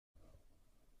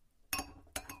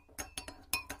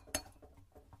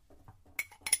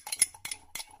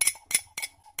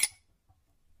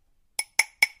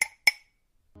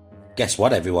Guess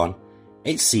what, everyone?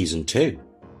 It's season 2.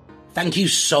 Thank you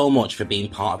so much for being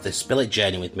part of this Spill It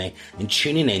journey with me and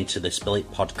tuning in to the Spill It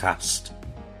podcast.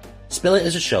 Spill It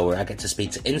is a show where I get to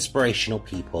speak to inspirational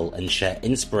people and share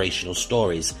inspirational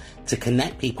stories to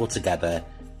connect people together,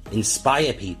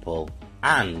 inspire people,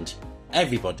 and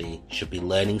everybody should be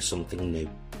learning something new.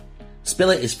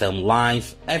 Spill It is filmed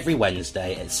live every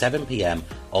Wednesday at 7 p.m.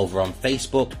 over on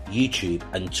Facebook, YouTube,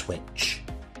 and Twitch.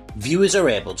 Viewers are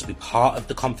able to be part of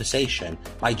the conversation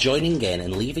by joining in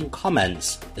and leaving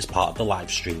comments as part of the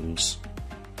live streams.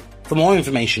 For more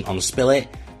information on Spill It,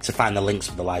 to find the links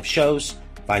for the live shows,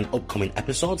 find upcoming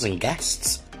episodes and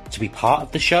guests, to be part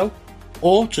of the show,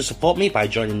 or to support me by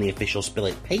joining the official Spill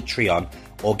It Patreon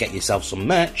or get yourself some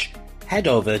merch, head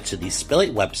over to the Spill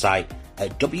It website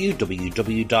at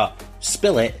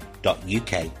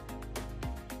www.spillit.uk.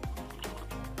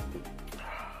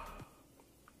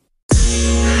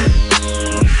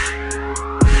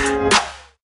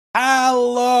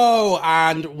 Hello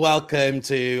and welcome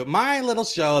to my little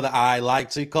show that I like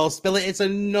to call Spill It. It's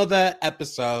another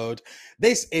episode.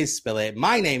 This is Spill It.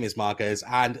 My name is Marcus,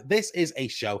 and this is a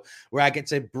show where I get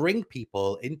to bring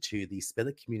people into the Spill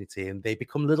It community, and they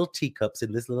become little teacups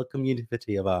in this little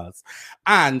community of ours.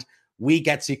 And we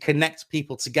get to connect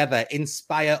people together,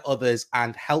 inspire others,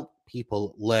 and help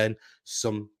people learn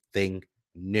something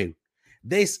new.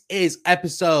 This is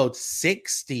episode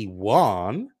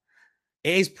 61.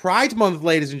 It is Pride Month,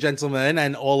 ladies and gentlemen,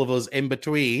 and all of us in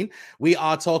between. We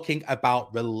are talking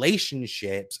about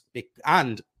relationships,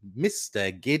 and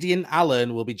Mr. Gideon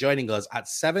Allen will be joining us at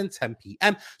 7:10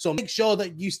 p.m. So make sure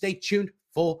that you stay tuned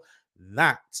for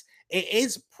that. It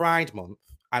is Pride Month,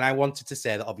 and I wanted to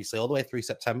say that obviously all the way through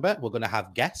September, we're going to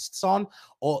have guests on,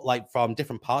 or like from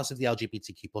different parts of the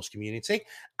LGBTQ plus community,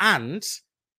 and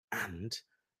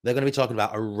they're going to be talking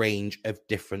about a range of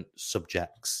different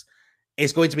subjects.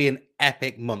 It's going to be an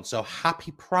epic month. So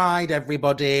happy Pride,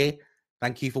 everybody.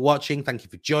 Thank you for watching. Thank you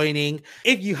for joining.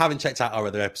 If you haven't checked out our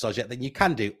other episodes yet, then you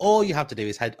can do. All you have to do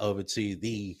is head over to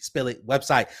the Spill It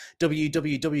website,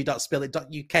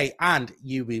 www.spillit.uk, and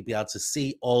you will be able to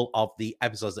see all of the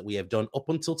episodes that we have done up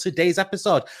until today's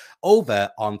episode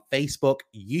over on Facebook,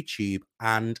 YouTube,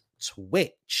 and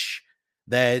Twitch.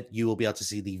 There you will be able to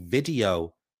see the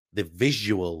video, the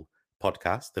visual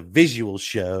podcast, the visual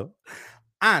show.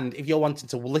 And if you're wanting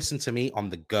to listen to me on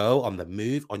the go, on the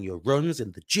move, on your runs,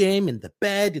 in the gym, in the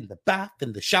bed, in the bath,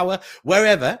 in the shower,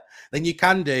 wherever, then you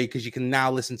can do, because you can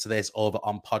now listen to this over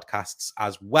on podcasts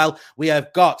as well. We are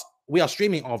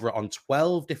streaming over on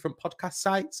 12 different podcast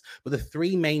sites, but the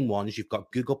three main ones, you've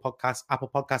got Google Podcasts,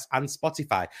 Apple Podcasts, and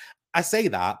Spotify. I say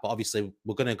that, but obviously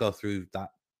we're going to go through that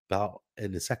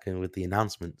in a second with the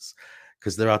announcements,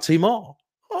 because there are two more.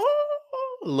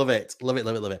 Love it.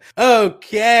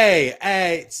 Okay,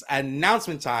 it's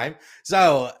announcement time.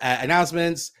 So,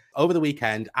 announcements. Over the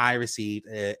weekend, I received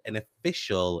an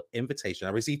official invitation.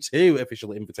 I received 2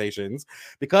 official invitations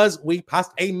because we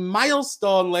passed a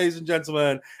milestone, ladies and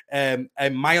gentlemen. A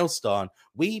milestone.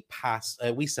 We went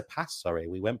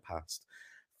past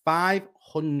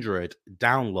 500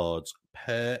 downloads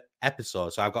per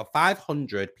episode. So I've got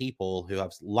 500 people who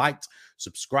have liked,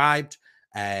 subscribed,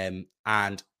 and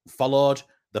followed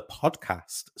the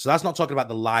podcast. So that's not talking about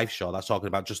the live show. That's talking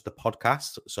about just the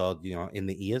podcast. So, in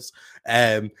the ears.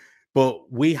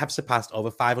 But we have surpassed over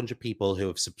 500 people who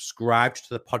have subscribed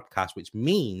to the podcast, which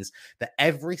means that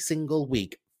every single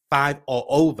week,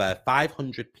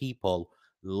 500 people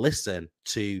listen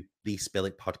to the Spill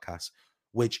It podcast,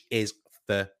 which is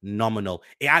phenomenal.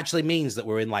 It actually means that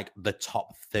we're in like the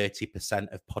top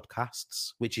 30% of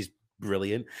podcasts, which is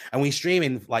brilliant. And we stream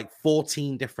in like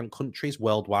 14 different countries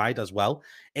worldwide as well.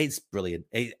 It's brilliant.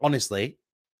 Honestly,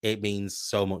 it means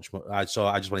so much more. So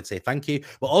I just wanted to say thank you.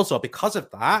 But also, because of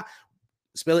that,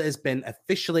 Spill It has been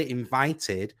officially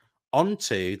invited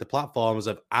onto the platforms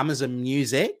of Amazon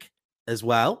Music as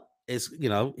well. It's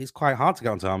quite hard to get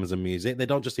onto Amazon Music. They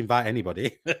don't just invite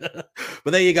anybody. But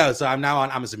there you go. So I'm now on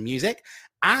Amazon Music,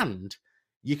 and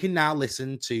you can now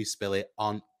listen to Spill It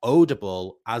on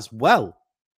Audible as well.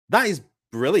 That is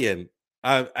brilliant.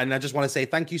 And I just want to say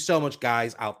thank you so much,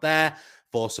 guys, out there,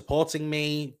 for supporting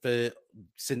me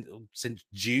since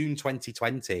June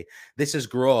 2020. This has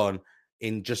grown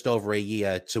in just over a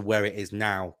year to where it is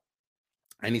now.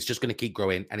 And it's just going to keep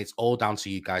growing. And it's all down to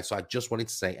you guys. So I just wanted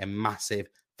to say a massive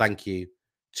thank you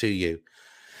to you.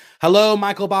 Hello,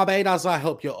 Michael Barbados. I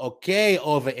hope you're okay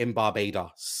over in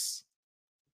Barbados.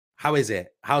 How is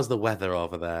it? How's the weather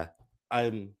over there?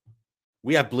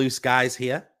 We have blue skies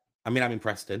here. I mean, I'm in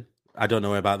Preston. I don't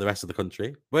know about the rest of the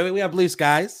country. We have blue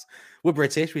skies. We're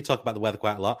British. We talk about the weather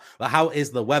quite a lot. But how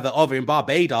is the weather over in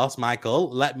Barbados, Michael?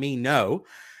 Let me know.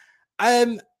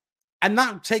 And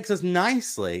that takes us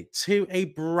nicely to a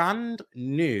brand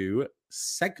new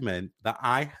segment that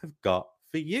I have got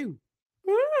for you.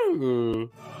 Ooh.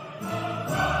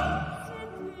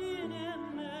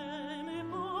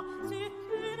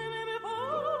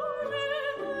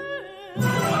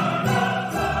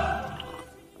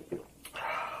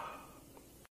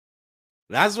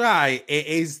 That's right. It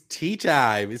is tea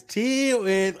time. It's tea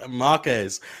with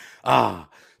Marcus.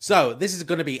 So this is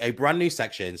going to be a brand new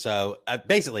section. So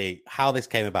basically, how this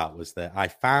came about was that I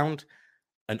found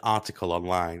an article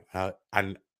online,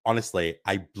 and honestly,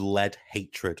 I bled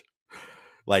hatred.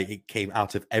 Like, it came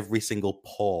out of every single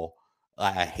pore.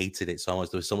 I hated it so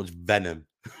much. There was so much venom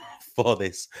for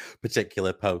this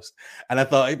particular post, and I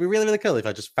thought it'd be really, really cool if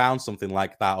I just found something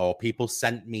like that, or people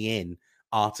sent me in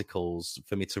articles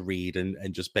for me to read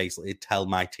and just basically tell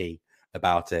my tea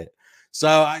about it.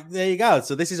 So there you go.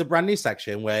 So this is a brand new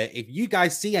section where if you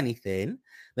guys see anything,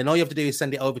 then all you have to do is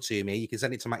send it over to me. You can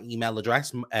send it to my email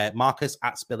address,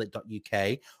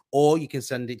 marcus@spillit.uk, or you can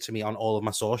send it to me on all of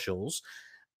my socials.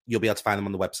 You'll be able to find them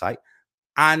on the website.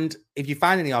 And if you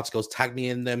find any articles, tag me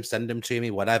in them, send them to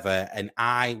me, whatever, and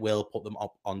I will put them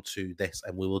up onto this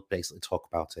and we will basically talk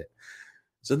about it.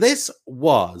 So this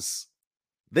was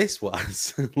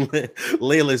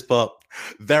Leela's put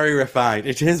very refined.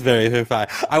 It is very refined.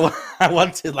 I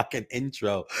wanted like an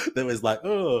intro that was like,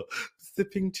 oh,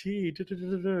 sipping tea.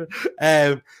 But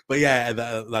yeah,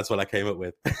 that's what I came up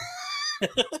with.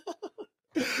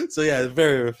 So yeah,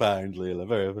 very refined, Leela,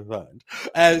 very refined.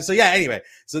 So yeah, anyway,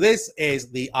 so this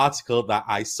is the article that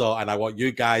I saw, and I want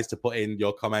you guys to put in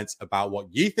your comments about what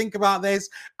you think about this.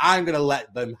 I'm gonna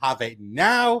let them have it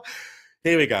now.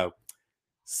 Here we go.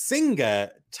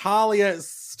 Singer Talia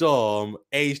Storm,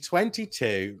 age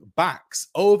 22, backs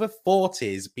over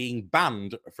 40s being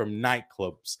banned from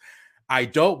nightclubs. I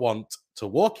don't want to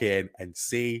walk in and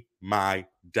see my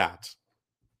dad.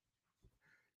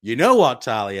 You know what,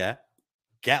 Talia?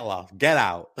 Get lost, get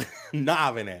out. Not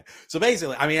having it. So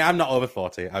basically, I mean, I'm not over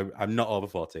 40. I'm not over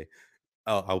 40.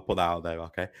 Oh, I'll put that out there,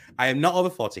 okay? I am not over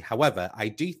 40. However, I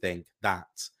do think that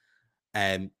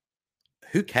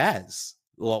who cares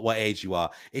what age you are?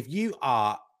 If you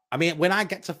are, I mean, when I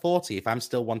get to 40, if I'm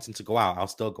still wanting to go out, I'll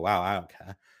still go out. I don't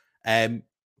care.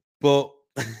 But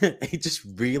it just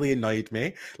really annoyed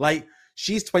me. Like,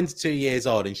 she's 22 years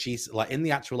old, and she's like, in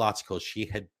the actual article, she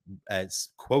had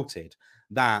quoted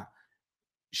that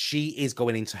she is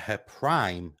going into her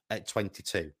prime at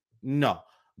 22. No,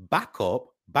 back up,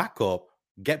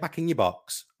 get back in your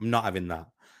box. I'm not having that.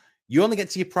 You only get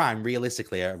to your prime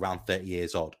realistically at around 30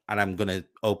 years old. And I'm going to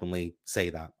openly say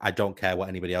that. I don't care what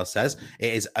anybody else says.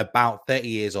 It is about 30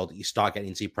 years old that you start getting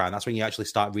into your prime. That's when you actually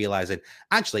start realizing,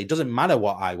 actually, it doesn't matter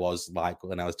what I was like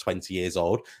when I was 20 years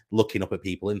old, looking up at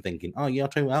people and thinking, oh, you're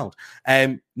too old.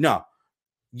 No,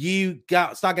 you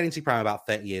start getting into your prime about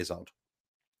 30 years old.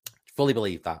 Fully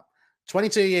believe that.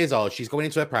 22 years old, she's going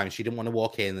into her prime. She didn't want to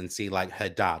walk in and see like her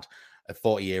dad, a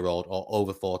 40-year-old or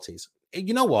over 40s.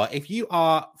 You know what? If you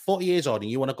are 40 years old and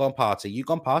you want to go and party, you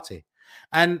go and party.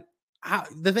 And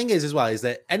the thing is, as well, is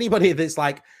that anybody that's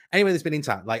been in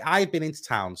town, like I've been into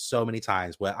town so many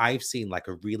times where I've seen like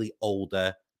a really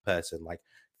older person, like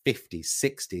 50s,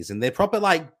 60s, and they're proper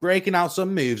like breaking out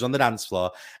some moves on the dance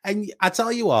floor. And I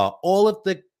tell you what, all of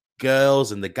the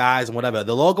girls and the guys and whatever,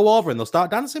 they'll all go over and they'll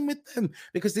start dancing with them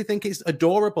because they think it's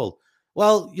adorable.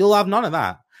 Well, you'll have none of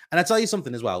that. And I tell you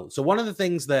something as well. So one of the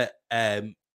things that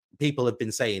people have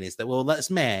been saying is that, well,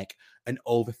 let's make an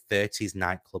over 30s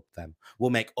nightclub then. We'll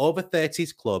make over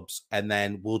 30s clubs and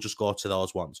then we'll just go to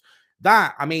those ones.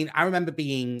 That, I mean, I remember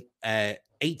being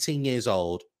 18 years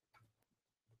old.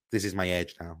 This is my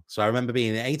age now. So I remember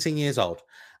being 18 years old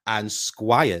and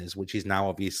Squires, which is now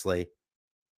obviously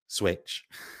Switch.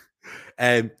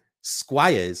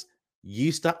 Squires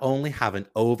used to only have an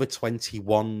over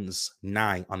 21s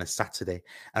night on a Saturday.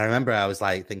 And I remember I was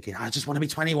like thinking, I just want to be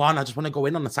 21. I just want to go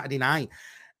in on a Saturday night.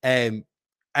 And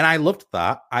I loved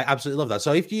that. I absolutely love that.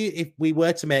 So if we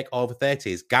were to make over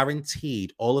 30s,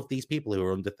 guaranteed all of these people who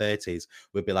are under 30s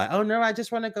would be like, oh no, I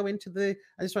just want to go into the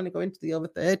over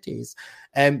 30s.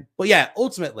 But yeah,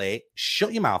 ultimately,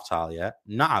 shut your mouth, Talia.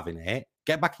 Not having it.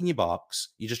 Get back in your box.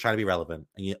 You're just trying to be relevant,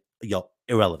 and you're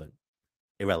irrelevant.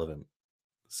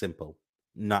 Simple.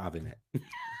 Not having it.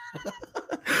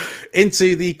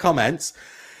 Into the comments.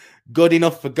 Good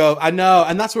enough for go. I know,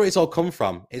 and that's where it's all come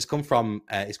from. It's come from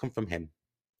him,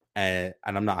 and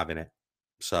I'm not having it.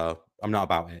 So I'm not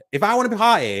about it. If I want to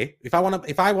party, if I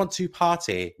want to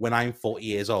party when I'm 40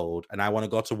 years old and I want to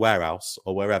go to warehouse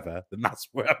or wherever, then that's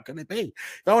where I'm going to be.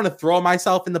 If I want to throw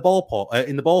myself in the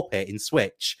ball pit in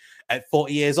Switch at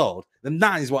 40 years old, then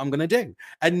that is what I'm going to do.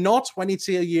 And no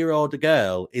 22-year-old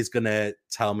girl is going to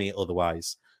tell me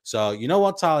otherwise. So you know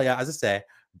what, Talia? As I say,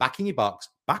 back in your box,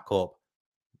 back up.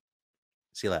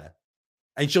 See you later.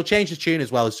 And she'll change the tune as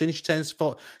well. As soon as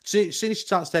she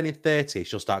starts turning 30,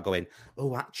 she'll start going,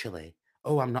 oh,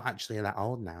 I'm not actually that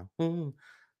old now.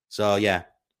 So yeah,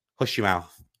 hush your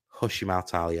mouth,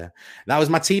 Talia. That was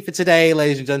my tea for today,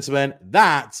 ladies and gentlemen.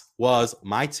 That was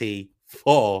my tea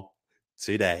for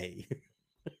today.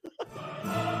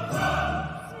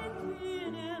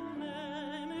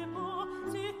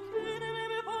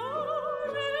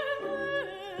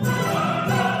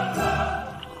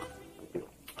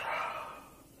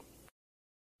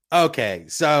 Okay,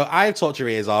 so I've talked your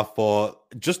ears off for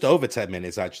just over 10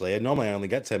 minutes, actually. And normally I only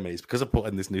get 10 minutes because I put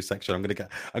in this new section.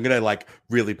 I'm gonna like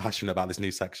really passionate about this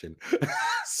new section.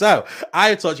 So I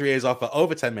have talked your ears off for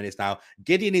over 10 minutes now.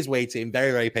 Gideon is waiting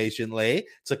very, very patiently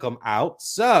to come out.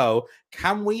 So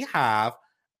can we have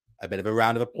a bit of a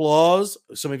round of applause?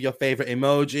 Some of your favorite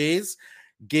emojis.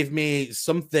 Give me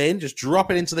something. Just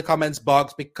drop it into the comments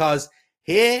box because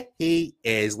here he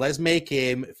is. Let's make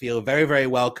him feel very, very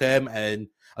welcome. And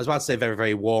I was about to say very,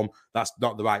 very warm. That's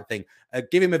not the right thing.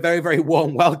 Give him a very, very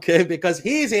warm welcome because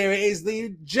he's here. It is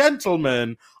the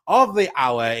gentleman of the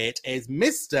hour. It is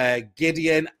Mr.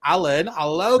 Gideon Allen.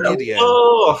 Hello, Gideon.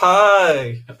 Oh,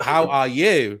 hi. How are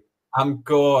you? I'm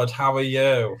good. How are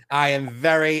you? I am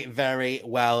very, very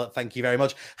well. Thank you very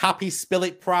much. Happy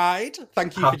Spillit Pride.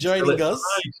 Thank you for joining us.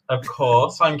 Pride. Of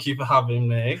course. Thank you for having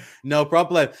me. No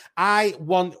problem. I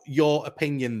want your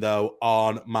opinion, though,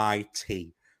 on my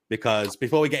tea. Because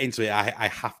before we get into it, I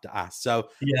have to ask. So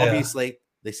obviously,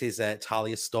 this is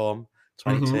Talia Storm,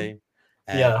 22.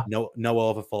 No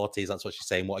over 40s. That's what she's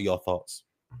saying. What are your thoughts?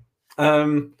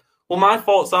 Well, my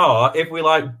thoughts are if we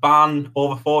like ban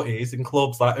over 40s in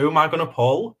clubs, like who am I going to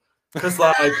pull? Because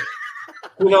like,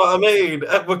 you know what I mean?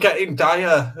 We're getting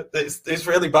dire. It's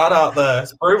really bad out there.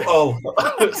 It's brutal.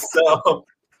 So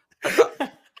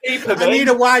keep them I need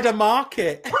a wider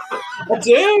market. I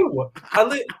do. I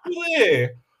literally.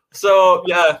 So,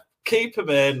 yeah, keep him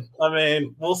in. I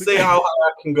mean, we'll see how high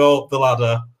I can go up the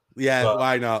ladder. Yeah, but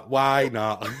why not? Why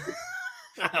not?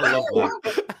 I love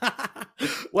that.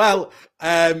 Well,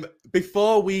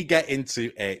 before we get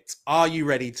into it, are you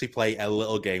ready to play a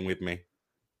little game with me?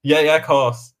 Yeah, of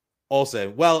course.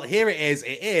 Awesome. Well, here it is.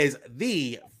 It is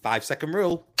the 5-second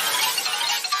rule.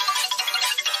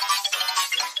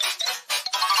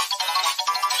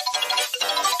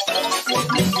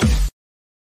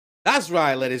 That's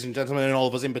right, ladies and gentlemen, and all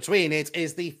of us in between. It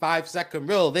is the 5-second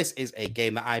rule. This is a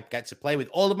game that I get to play with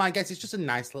all of my guests. It's just a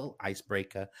nice little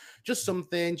icebreaker. Just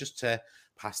something just to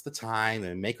pass the time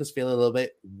and make us feel a little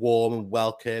bit warm and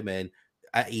welcome and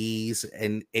at ease.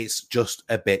 And it's just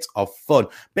a bit of fun.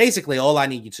 Basically, all I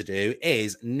need you to do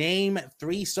is name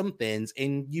 3 somethings,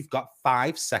 and you've got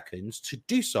 5 seconds to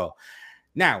do so.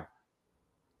 Now,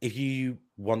 if you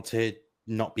want to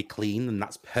not be clean, and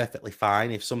that's perfectly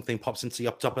fine. If something pops into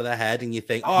your top of the head and you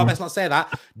think, oh, I best not say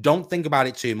that, don't think about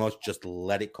it too much. Just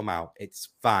let it come out. It's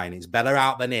fine. It's better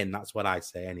out than in. That's what I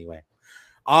say anyway.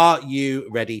 Are you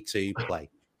ready to play?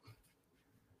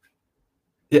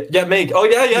 Yeah, me. Oh,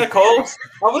 yeah, of course.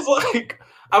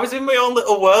 I was in my own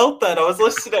little world then. I was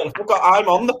listening. I forgot I'm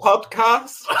on the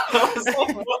podcast. I was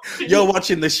like, You're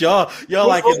watching the show. You're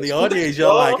like in the audience.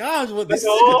 You're like, oh, this is a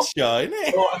good show, isn't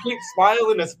it? I keep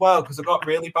smiling as well because I got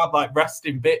really bad like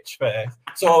resting bitch face.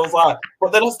 So I was like,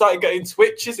 but then I started getting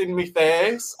twitches in my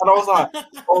face, and I was like,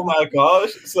 oh my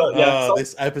gosh. So yeah,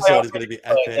 this episode is going to be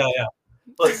epic. Yeah.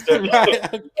 Let's do it.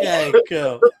 Right, okay,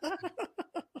 cool.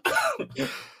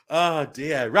 Oh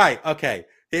dear. Right. Okay.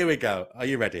 Here we go. Are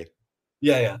you ready?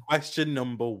 Yeah. Question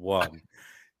number 1.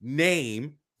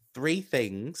 Name 3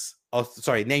 things.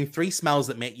 Name 3 smells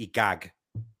that make you gag.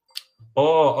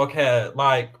 Oh, okay.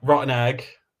 Like rotten egg.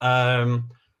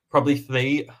 Probably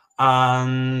 3.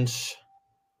 And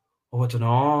I don't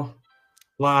know.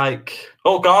 Like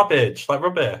garbage, like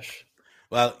rubbish.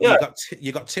 Well,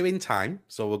 you got 2 in time,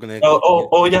 so we're gonna.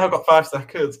 Yeah, I've got 5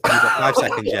 seconds. You got 5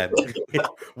 seconds, yeah.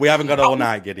 We haven't got all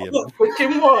night, Gideon. Which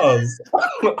was.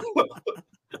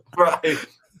 Right.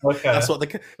 Okay. That's what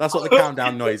the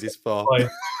countdown noise is for.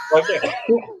 Okay.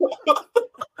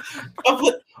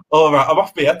 All right, I'm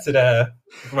off my head today.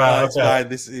 Right, it's fine.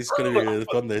 This is going to be really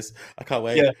fun. This I can't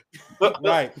wait. Yeah.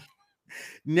 Right.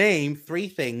 Name 3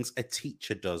 things a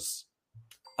teacher does.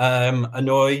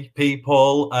 annoy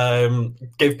people,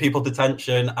 give people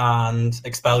detention, and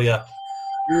expel you.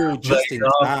 Ooh, just in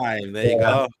time. There you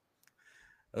Yeah. go.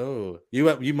 Oh,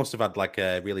 you must have had like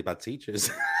really bad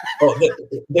teachers. But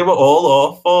they were all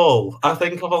awful. I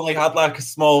think I've only had like a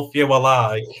small few I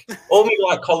like. Only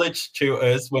like college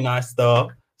tutors were nice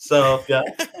though. So yeah.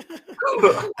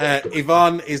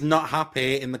 Yvonne is not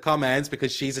happy in the comments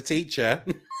because she's a teacher.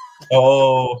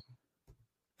 Oh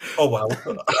well.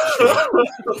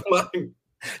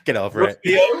 Get over it.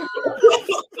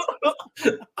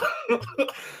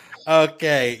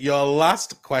 Okay, your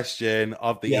last question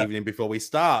of the evening before we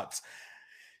start.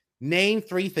 Name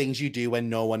 3 things you do when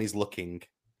no one is looking.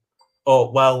 Oh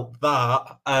well,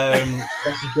 that to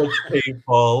judge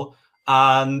people,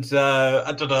 and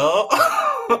I don't know.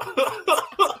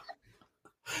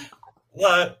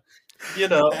 Like, you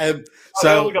know,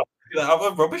 so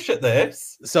I'm rubbish at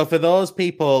this. So for those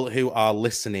people who are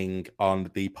listening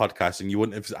on the podcast and you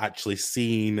wouldn't have actually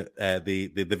seen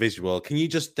the visual, can you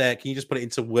just put it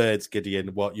into words, Gideon,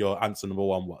 what your answer number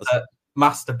 1 was?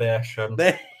 Masturbation.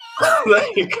 There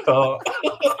you go.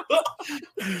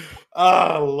 Oh,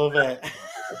 I love it.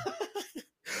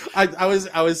 I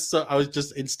was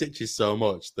just in stitches so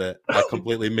much that I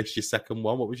completely missed your second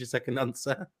one. What was your second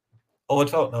answer? Oh, I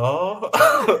don't know.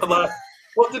 Like,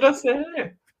 what did I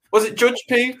say? Was it judge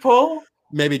people?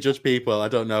 Maybe judge people. I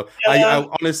don't know. Yeah. I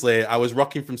honestly, I was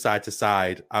rocking from side to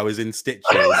side. I was in stitches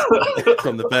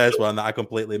from the first one that I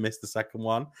completely missed the second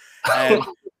one.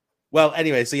 Well,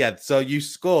 anyway, so you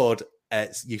scored a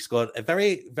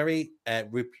very, very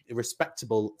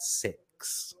respectable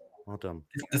 6. Well done.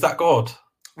 Is that good?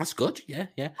 That's good. Yeah.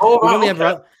 Oh,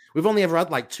 we've only ever had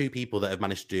like 2 people that have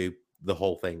managed to do the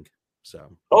whole thing.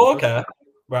 So. Oh, okay.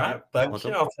 Right. Thank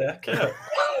you. I'll take it.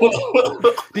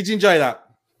 Did you enjoy that?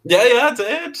 Yeah, I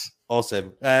did.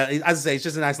 Awesome. As I say, it's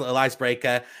just a nice little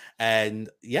icebreaker, and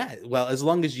yeah, well, as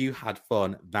long as you had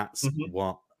fun, that's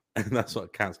what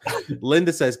counts.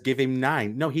 Linda says, "Give him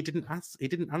 9." No, he didn't ask. He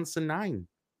didn't answer 9.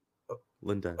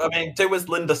 Linda. I mean, do as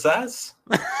Linda says.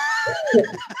 I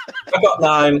got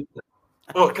 9.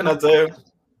 What can I do?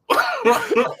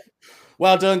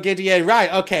 Well done, Gideon.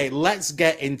 Right, okay, let's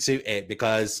get into it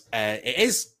because it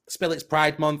is Spill It's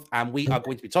Pride Month, and we are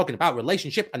going to be talking about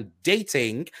relationship and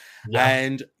dating. Yeah.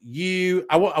 And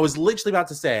I was literally about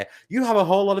to say, you have a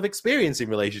whole lot of experience in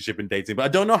relationship and dating, but I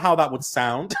don't know how that would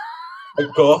sound.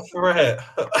 Go for it.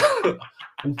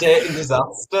 Dating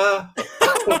disaster.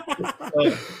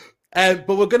 But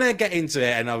we're going to get into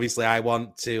it, and obviously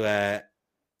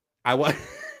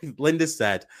Linda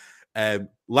said,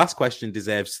 last question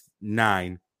deserves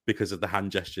 9 because of the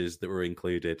hand gestures that were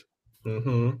included.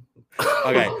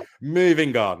 Okay,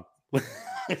 moving on.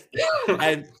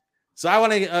 And so I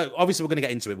want to obviously we're going to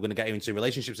get into it. We're going to get into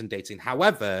relationships and dating.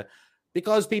 However,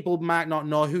 because people might not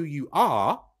know who you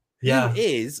are, who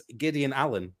is Gideon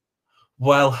Allen?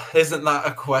 Well, isn't that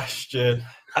a question?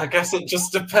 I guess it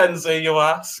just depends who you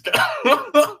ask.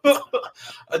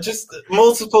 Just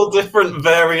multiple different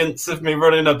variants of me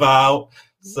running about.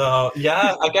 So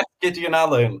yeah, I guess Gideon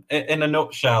Allen in a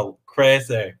nutshell.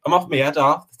 Crazy. I'm off my head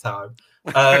half the time.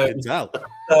 I can tell.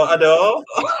 So I know.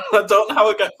 I don't know how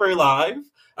I get through life.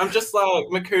 I'm just like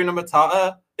Hakuna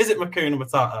Matata. Is it Hakuna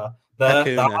Matata?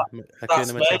 Hakuna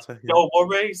Matata. Yeah. No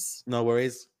worries. No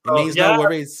worries. It means no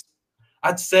worries.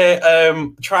 I'd say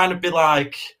trying to be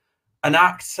like an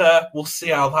actor. We'll see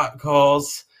how that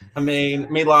goes. I mean,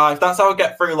 me life, that's how I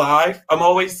get through life. I'm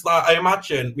always like, I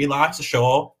imagine me life's a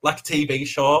show, like a TV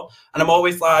show. And I'm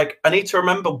always like, I need to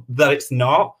remember that it's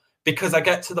not, because I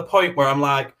get to the point where I'm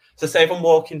like, so say if I'm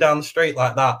walking down the street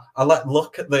like that, I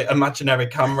look at the imaginary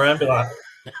camera and be like,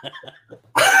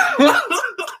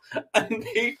 and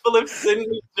people have seen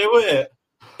me do it.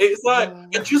 It's like,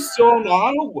 I just don't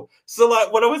know. So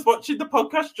like when I was watching the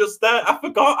podcast just there, I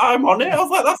forgot I'm on it. I was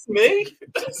like, that's me.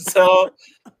 So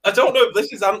I don't know if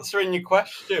this is answering your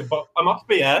question, but I'm off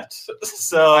my head.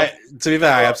 So to be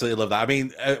fair, I absolutely love that. I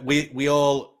mean, we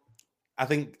all, I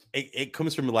think it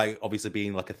comes from like obviously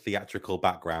being like a theatrical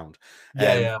background.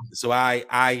 So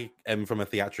I am from a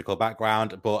theatrical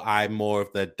background, but I'm more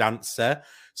of the dancer.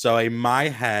 So in my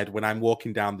head, when I'm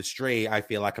walking down the street, I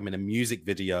feel like I'm in a music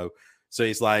video. So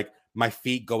it's like my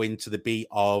feet go into the beat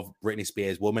of Britney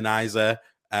Spears' Womanizer.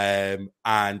 And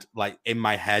like in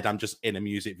my head, I'm just in a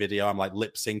music video. I'm like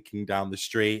lip syncing down the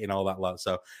street and all that lot.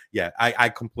 So yeah, I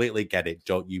completely get it.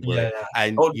 Don't you worry. Yeah.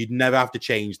 And you'd never have to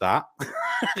change that.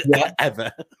 Ever.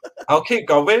 I'll keep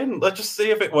going. Let's just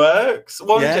see if it works.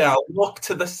 One day I'll look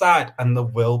to the side and there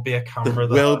will be a camera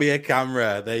there. Will be a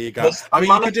camera. There you go. I mean,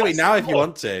 you could do it now if you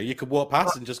want to. You could walk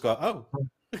past and just go,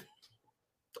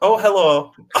 oh,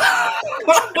 hello.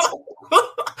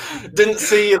 Didn't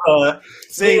see you there.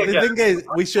 See, the thing is,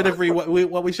 we should have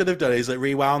what we should have done is like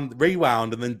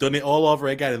rewound, and then done it all over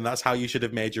again, and that's how you should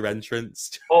have made your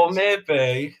entrance. Or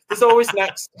maybe there's always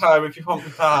next time if you want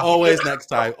me back. Always next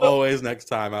time. Always next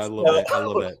time. I love it. I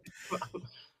love it.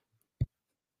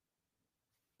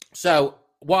 So,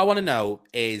 what I want to know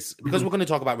is, because we're going to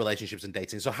talk about relationships and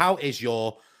dating. So, how is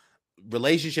your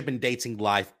relationship and dating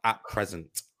life at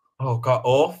present? Oh God,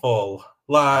 awful.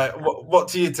 Like, what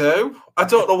do you do? I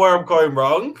don't know where I'm going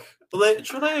wrong.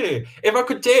 Literally. If I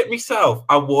could date myself,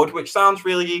 I would, which sounds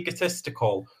really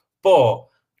egotistical, but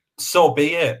so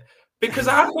be it. Because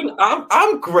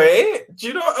I'm great. Do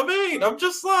you know what I mean? I'm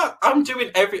just like, I'm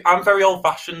very old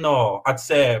fashioned though, I'd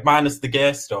say, minus the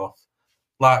gay stuff.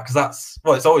 Like, because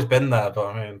it's always been there, but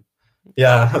I mean,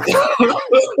 yeah.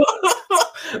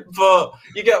 But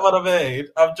you get what I mean?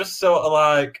 I'm just sort of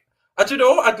like, I don't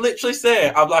know, I'd literally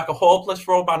say I'm like a hopeless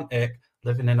romantic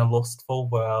living in a lustful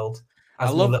world. I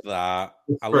love that.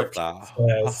 I love that.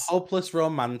 A hopeless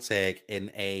romantic in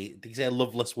did you say a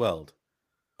loveless world?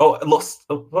 Oh,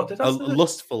 what did I say? A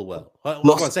lustful world.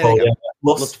 Lustful, yeah.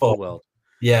 Lustful world.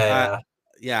 Yeah.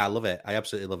 Yeah, I love it. I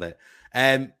absolutely love it.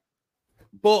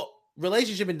 But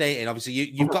relationship and dating, obviously,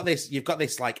 you've got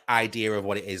this like idea of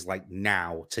what it is like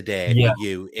now, today, for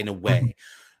you in a way.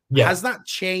 Yeah. Has that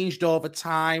changed over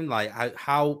time? Like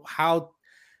how?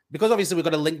 Because obviously we've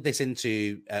got to link this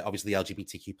into obviously the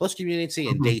LGBTQ plus community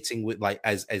and dating with like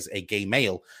as a gay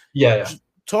male. Yeah.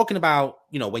 Talking about,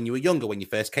 when you were younger, when you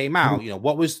first came out,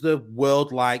 what was the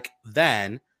world like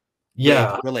then?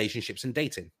 Yeah. With relationships and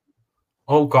dating.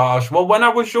 Oh gosh. Well, when I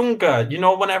was younger,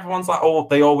 when everyone's like, oh,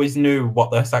 they always knew what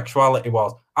their sexuality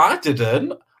was. I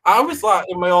didn't. I was like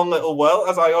in my own little world,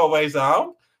 as I always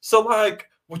am. So like,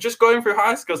 we're just going through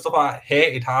high school stuff. I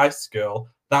hated high school.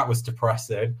 That was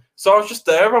depressing. So I was just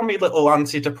there on my little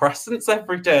antidepressants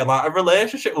every day, like a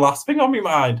relationship last thing on my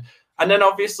mind. And then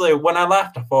obviously when I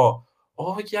left, I thought,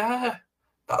 oh yeah,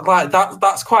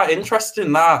 that's quite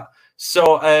interesting. That.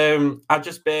 So I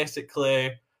just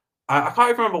basically, I can't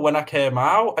even remember when I came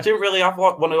out. I didn't really have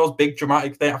like one of those big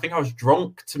dramatic things. I think I was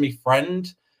drunk to my friend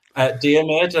at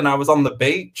Diarmid, and I was on the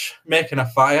beach making a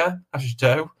fire, as you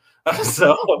do.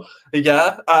 So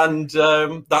yeah, and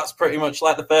that's pretty much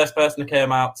like the first person I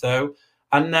came out to.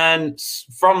 And then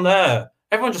from there,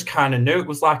 everyone just kind of knew it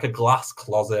was like a glass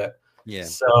closet. Yeah.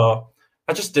 So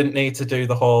I just didn't need to do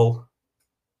the whole,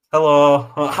 hello,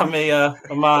 I'm here,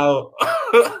 I'm out.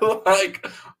 Like,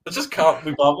 I just can't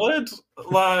be bothered.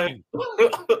 Like,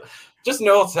 just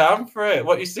no time for it.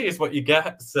 What you see is what you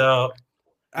get. So,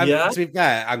 yeah. To be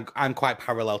fair, I'm quite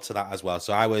parallel to that as well.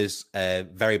 So I was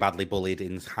very badly bullied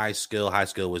in high school. High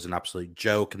school was an absolute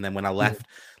joke. And then when I left,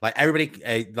 like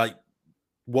everybody, like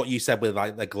what you said with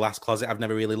like the glass closet, I've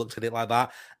never really looked at it like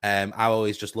that. I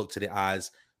always just looked at it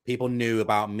as people knew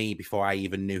about me before I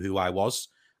even knew who I was.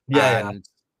 Yeah. And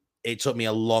it took me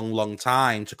a long, long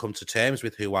time to come to terms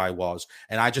with who I was.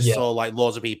 And I just saw like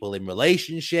loads of people in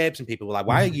relationships, and people were like,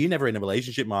 why are you never in a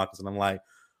relationship, Marcus? And I'm like,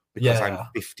 because I'm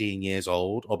 15 years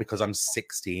old, or because I'm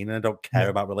 16 and I don't care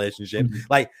about relationships.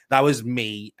 Like, that was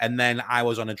me. And then I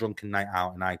was on a drunken night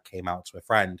out and I came out to a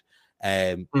friend.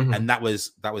 And there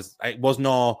was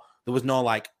no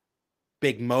like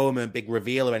big moment, big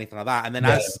reveal or anything like that. And then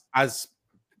as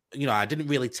I didn't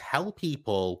really tell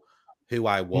people who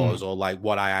I was or like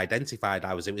what I identified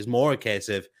I was. It was more a case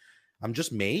of I'm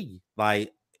just me.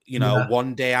 Like,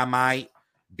 one day I might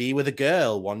be with a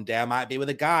girl, one day I might be with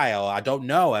a guy, or I don't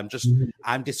know.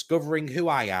 I'm discovering who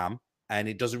I am, and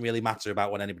it doesn't really matter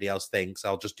about what anybody else thinks.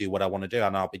 I'll just do what I want to do,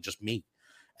 and I'll be just me.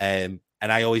 And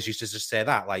I always used to just say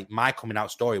that, like, my coming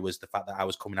out story was the fact that I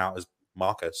was coming out as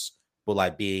Marcus, but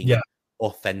like being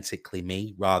authentically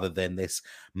me rather than this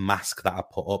mask that I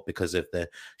put up because of the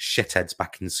shitheads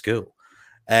back in school.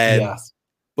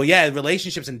 But yeah,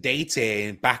 relationships and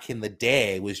dating back in the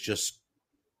day was just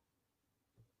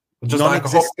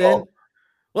non-existent. Like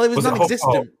well, it was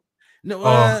non-existent. No,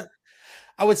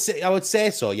 I would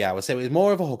say so. Yeah, I would say it was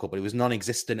more of a hookup, but it was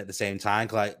non-existent at the same time.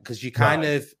 Like, because you kind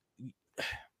of,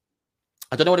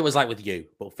 I don't know what it was like with you,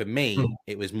 but for me,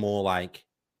 it was more like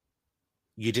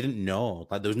you didn't know.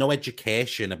 Like, there was no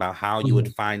education about how you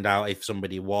would find out if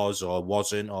somebody was or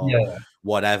wasn't or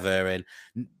whatever. And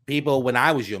people, when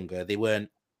I was younger, they weren't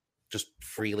just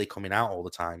freely coming out all the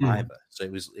time either. So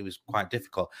it was quite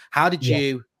difficult. How did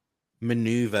you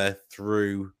maneuver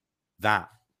through that?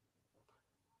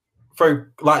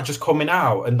 Through like just coming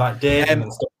out and like dating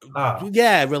and stuff like that?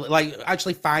 Yeah, really, like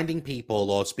actually finding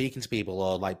people or speaking to people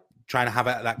or like trying to have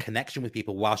that connection with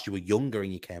people whilst you were younger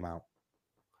and you came out.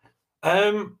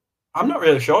 I'm not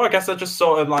really sure. I guess I just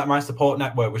sort of like my support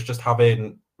network was just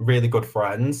having really good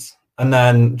friends. And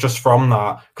then just from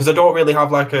that, because I don't really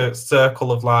have like a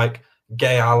circle of like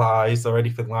gay allies or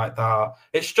anything like that.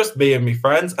 It's just me and my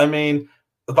friends. I mean,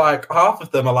 like half of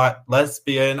them are like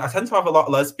lesbian. I tend to have a lot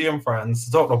of lesbian friends.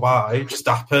 I don't know why. It just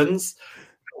happens.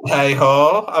 Hey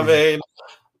ho. I mean,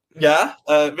 yeah,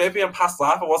 maybe in past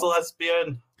life I was a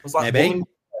lesbian. I was like, Maybe.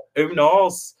 who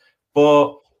knows?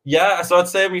 But yeah, so I'd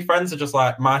say my friends are just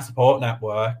like my support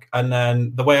network, and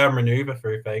then the way I maneuver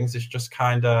through things is just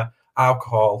kind of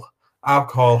alcohol.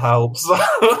 Alcohol helps.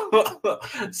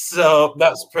 So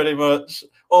that's pretty much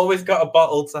always got a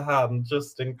bottle to hand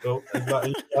just in case.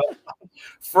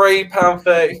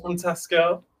 £3.30 from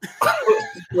Tesco.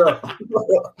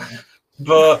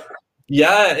 But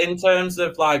yeah, in terms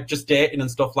of like just dating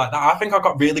and stuff like that, I think I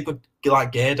got really good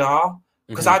like gaydar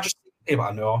because I just people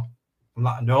I know. I'm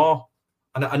like, no,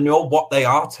 and I know what they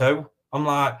are too. I'm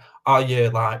like, are you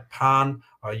like pan?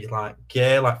 Are you like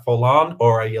gay, like full on,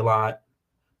 or are you like?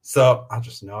 So I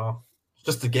just know, it's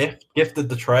just a gift, gifted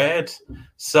the trade.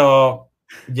 So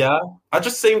yeah, I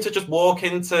just seem to just walk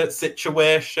into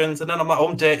situations, and then I'm like, oh,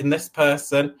 I'm dating this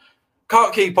person.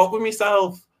 Can't keep up with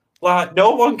myself. Like,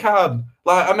 no one can.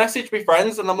 Like, I message my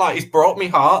friends and I'm like, he's broke me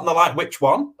heart. And they're like, which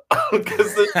one?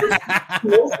 Because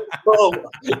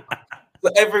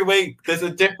every week there's a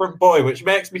different boy, which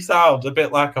makes me sound a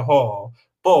bit like a whore.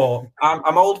 But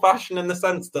I'm old fashioned in the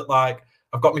sense that, like,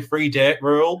 I've got my free date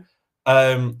rule.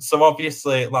 So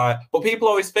obviously, like, but people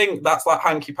always think that's like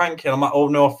hanky panky. And I'm like, oh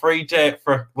no, free date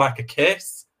for like a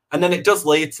kiss. And then it does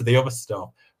lead to the other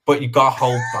stuff, but you got to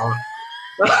hold back.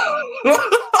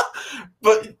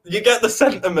 But you get the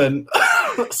sentiment.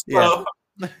 So,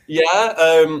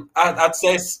 I'd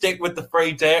say stick with the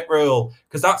free date rule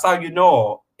because that's how you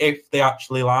know if they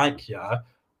actually like you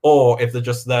or if they're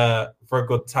just there for a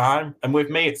good time. And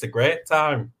with me, it's a great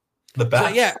time. The best.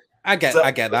 So, yeah, I get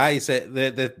that. It's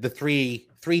the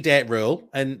three date rule,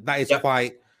 and that is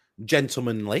quite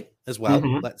gentlemanly as well.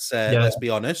 Let's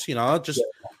be honest. You know, just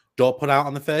don't put out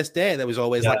on the first date. There was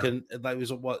always that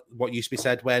was what used to be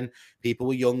said when people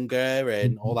were younger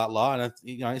and all that lot. And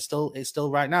you know, it's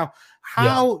still right now.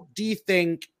 How do you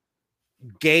think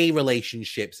gay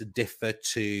relationships differ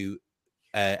to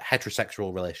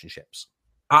heterosexual relationships?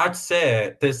 I'd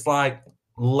say there's like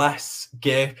less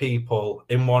gay people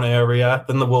in one area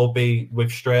than there will be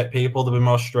with straight people. There'll be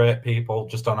more straight people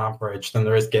just on average than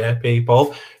there is gay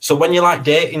people. So when you're like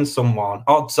dating someone,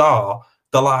 odds are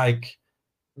they're like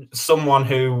someone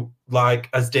who like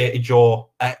has dated your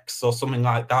ex or something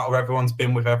like that, or everyone's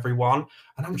been with everyone.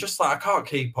 And I'm just like, I can't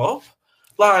keep up.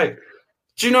 Like,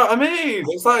 do you know what I mean?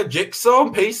 It's like jigsaw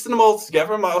and piecing them all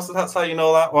together. I'm like, oh, so that's how you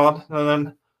know that one. And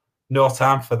then no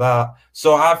time for that.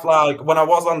 So I've like, when I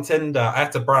was on Tinder, I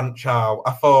had to branch out.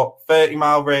 I thought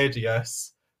 30-mile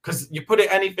radius, because you put it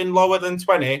anything lower than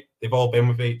 20, they've all been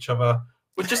with each other.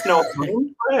 With just no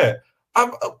time for it.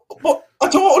 I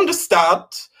don't understand.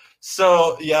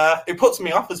 So yeah, it puts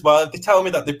me off as well. If they tell me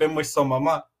that they've been with someone, I'm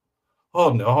like,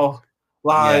 oh no.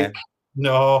 Like,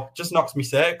 no, just knocks me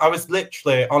sick. I was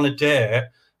literally on a date,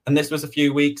 and this was a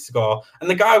few weeks ago, and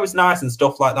the guy was nice and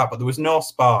stuff like that, but there was no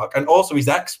spark. And also his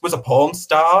ex was a porn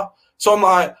star. So I'm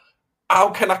like, how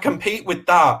can I compete with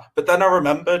that? But then I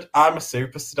remembered I'm a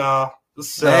superstar.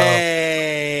 So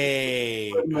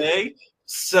me.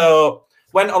 So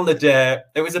went on the date.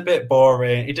 It was a bit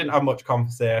boring. He didn't have much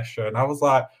conversation. I was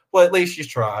like, well, at least you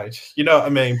tried. You know what I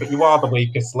mean? But you are the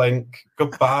weakest link.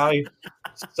 Goodbye.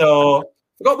 So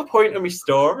I got the point of my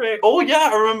story. Oh, yeah,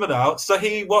 I remember now. So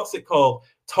he,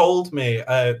 told me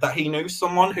that he knew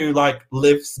someone who, like,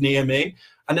 lives near me.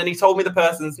 And then he told me the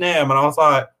person's name. And I was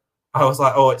like,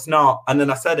 oh, it's not. And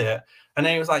then I said it. And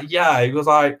then he was like, yeah. He was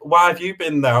like, why have you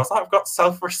been there? I was like, I've got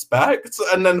self-respect.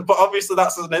 And then, but obviously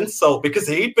that's an insult because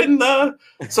he'd been there.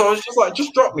 So I was just like,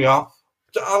 just drop me off.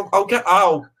 I'll get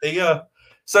out here.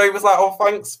 So he was like, oh,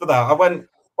 thanks for that. I went,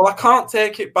 well, I can't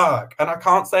take it back. And I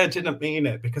can't say I didn't mean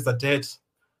it because I did.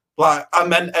 Like, I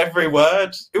meant every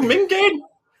word. Umingin.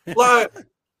 Like,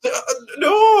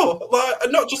 no.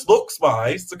 Like, not just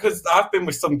looks-wise, because I've been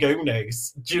with some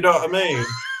goonies. Do you know what I mean?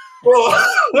 But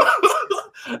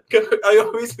I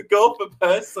always go for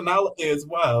personality as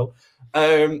well.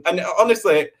 And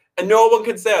honestly, and no one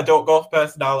can say I don't go for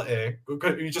personality.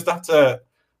 You just have to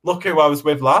look who I was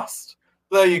with last.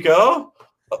 There you go.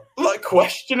 Like,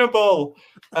 questionable.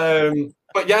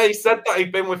 But yeah, he said that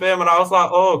he'd been with him, and I was like,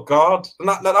 oh God. And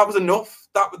that was enough.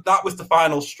 That was the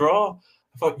final straw.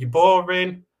 I thought, you're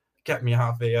boring. Get me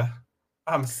out of here.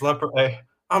 I'm a celebrity.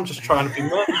 I'm just trying to be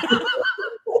me.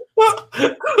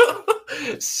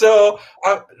 So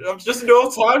I've just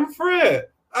no time for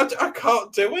it. I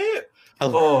can't do it. I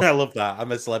love that.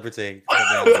 I'm a celebrity.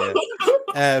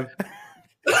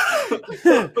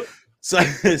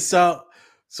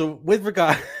 So with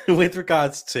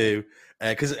regards to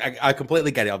because I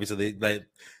completely get it. Obviously,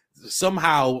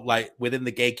 somehow like within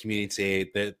the gay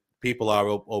community, that people are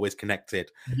always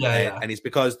connected, and it's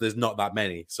because there's not that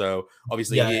many. So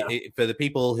obviously, for the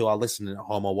people who are listening at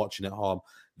home or watching at home,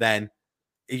 then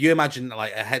if you imagine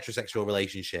like a heterosexual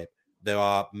relationship, there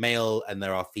are male and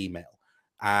there are female,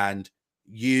 and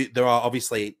there are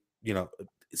obviously,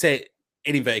 say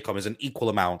in inverted commas, an equal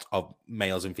amount of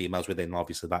males and females within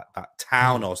obviously that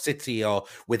town or city or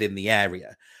within the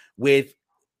area. With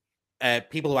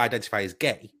people who identify as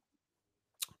gay,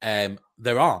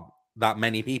 there aren't that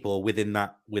many people within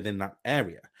that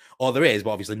area, or there is,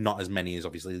 but obviously not as many as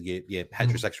obviously your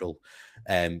heterosexual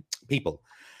people.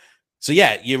 So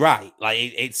yeah, you're right. Like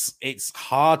it's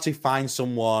hard to find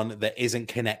someone that isn't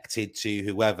connected to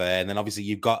whoever, and then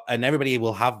obviously and everybody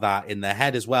will have that in their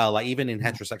head as well. Like even in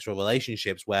heterosexual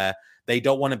relationships where they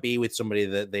don't want to be with somebody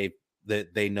that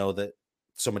they know that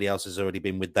somebody else has already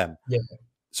been with them. Yeah.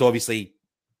 So obviously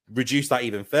reduce that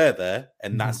even further,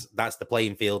 and that's the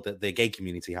playing field that the gay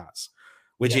community has,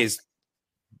 which is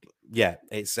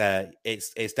it's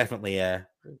definitely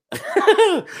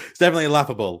it's definitely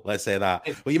laughable, let's say that.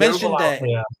 But you mentioned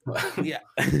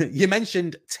you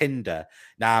mentioned Tinder.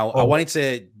 Now I wanted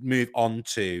to move on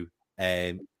to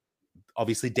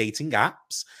obviously dating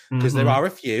apps, because there are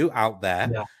a few out there.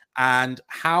 And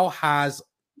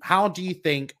how do you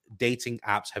think dating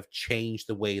apps have changed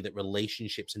the way that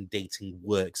relationships and dating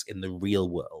works in the real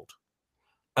world?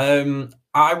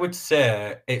 I would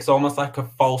say it's almost like a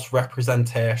false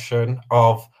representation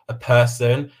of a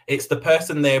person. It's the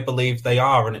person they believe they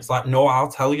are, and it's like, no,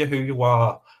 I'll tell you who you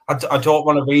are. I don't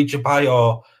want to read your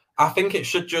bio. I think it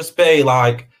should just be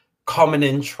like common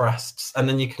interests, and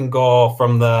then you can go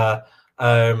from there.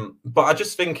 But I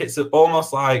just think it's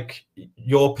almost like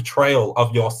your portrayal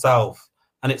of yourself.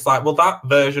 And it's like, well, that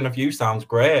version of you sounds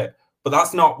great, but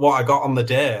that's not what I got on the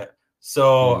date.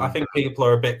 So I think people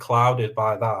are a bit clouded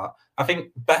by that. I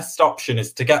think best option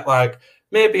is to get like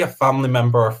maybe a family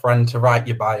member or a friend to write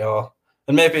your bio,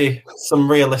 and maybe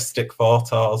some realistic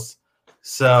photos.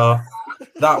 So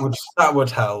that would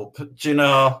help. Do you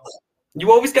know?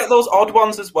 You always get those odd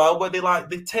ones as well, where they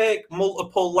take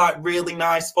multiple like really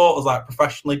nice photos, like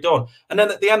professionally done, and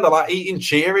then at the end they're like eating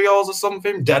Cheerios or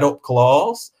something, dead up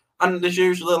close. And there's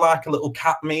usually like a little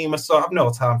cat meme or so. I have no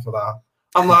time for that.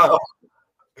 I'm like,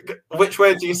 which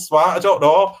way do you swipe? I don't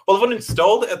know. Well, I've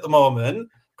uninstalled it at the moment.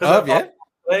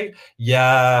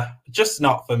 Yeah, just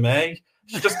not for me.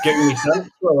 It's just giving me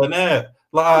central, isn't it?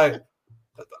 Like,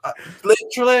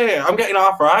 literally, I'm getting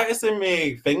arthritis in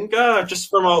my finger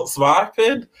just from out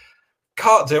swiping.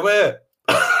 Can't do it.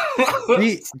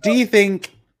 do you think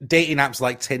dating apps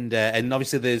like Tinder, and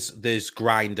obviously there's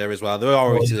Grindr as well, there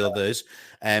are obviously others,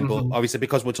 but obviously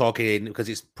because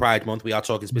it's Pride Month, we are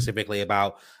talking specifically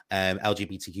about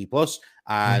LGBTQ plus,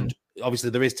 and obviously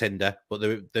there is Tinder, but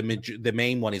the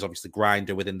main one is obviously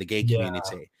Grindr within the gay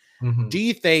community. Do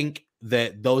you think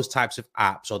that those types of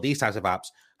apps, or these types of apps,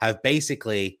 have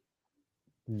basically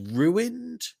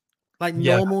ruined like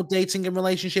normal dating and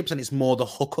relationships, and it's more the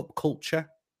hookup culture?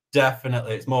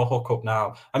 Definitely, it's more hookup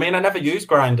now. I mean, I never used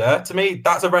Grindr. To me,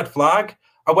 that's a red flag.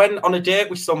 I went on a date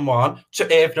with someone to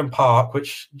Avon Park,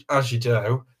 which, as you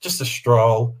do, just a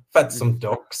stroll, fed some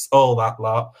ducks, all that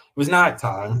lot. It was night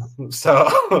time, so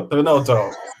there were no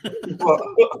ducks. But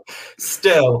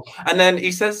still. And then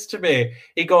he says to me,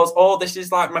 he goes, oh, this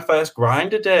is like my first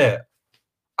Grindr date.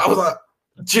 I was like,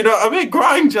 do you know what I mean?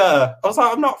 Grindr. I was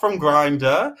like, I'm not from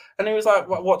Grindr. And he was like,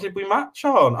 what did we match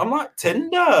on? I'm like,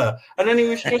 Tinder. And then he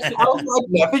was just, I was like,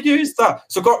 I've never used that.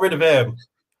 So got rid of him.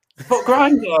 But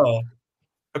Grindr.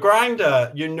 A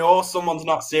Grindr, you know someone's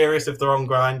not serious if they're on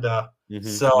Grindr.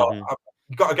 So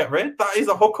you've got to get rid. That is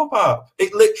a hookup app.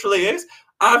 It literally is.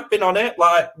 I've been on it,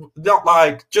 like, not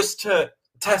like just to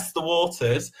test the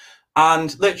waters.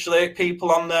 And literally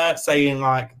people on there saying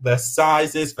like their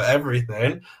sizes for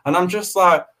everything. And I'm just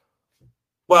like,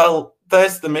 well,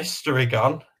 there's the mystery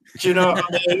gone. Do you know what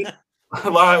I mean?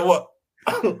 Like what?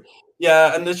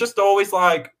 Yeah, and there's just always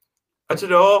like, I don't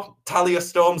know, Talia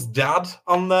Storm's dad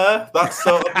on there. That's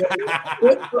sort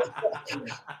of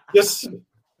just,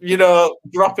 you know,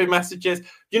 dropping messages.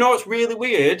 You know what's really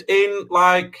weird? In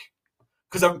like,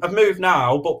 because I've moved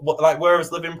now, but like where I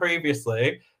was living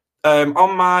previously,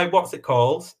 on my, what's it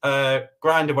called?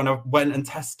 Grindr, when I went and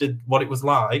tested what it was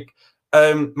like,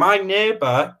 my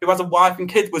neighbour, who has a wife and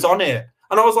kids, was on it.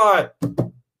 And I was like,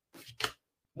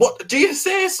 what, do you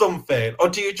say something? Or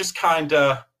do you just kind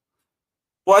of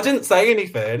Well, I didn't say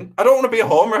anything. I don't want to be a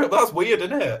homer. That's weird,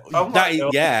 isn't it?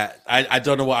 I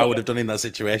don't know what I would have done in that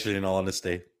situation, in all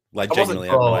honesty. Like, genuinely,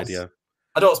 I have no idea.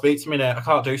 I don't speak to me, Nick. I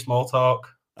can't do small talk.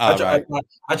 I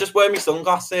just wear my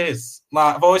sunglasses.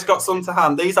 Like, I've always got some to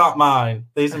hand. These aren't mine.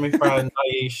 These are my friend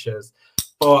Aisha's.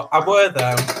 But I wear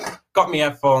them. Got my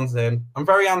headphones in. I'm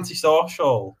very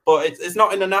antisocial, but it's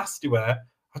not in a nasty way.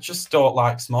 I just don't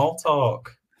like small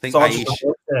talk. I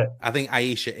think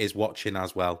Aisha is watching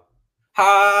as well.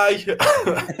 Hi.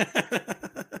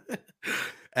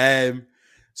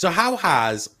 So how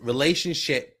has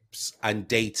relationships and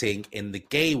dating in the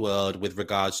gay world, with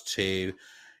regards to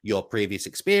your previous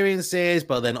experiences,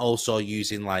 but then also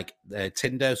using like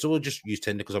Tinder? So we'll just use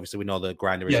Tinder because obviously we know that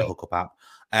Grindr is a hookup app.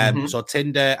 So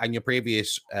Tinder and your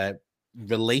previous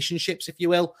relationships, if you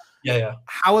will. Yeah.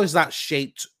 How has that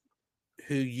shaped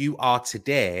who you are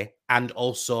today and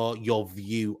also your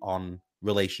view on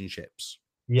relationships?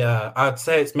 Yeah, I'd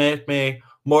say it's made me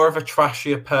more of a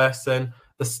trashier person.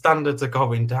 The standards are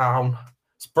going down.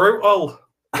 It's brutal.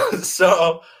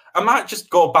 So I might just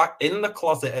go back in the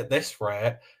closet at this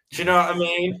rate. Do you know what I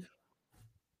mean?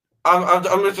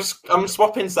 I'm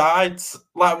swapping sides.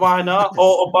 Like, why not?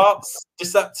 Autobots,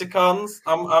 Decepticons.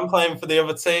 I'm playing for the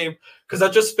other team because I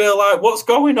just feel like, what's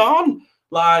going on?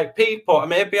 Like, people,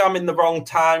 maybe I'm in the wrong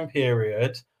time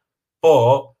period,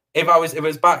 but if it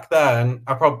was back then,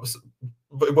 I probably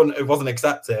it wasn't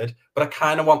accepted. But I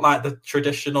kind of want like the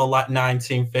traditional like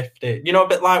 1950, a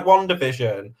bit like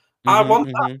WandaVision. I want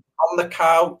that on the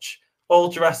couch, all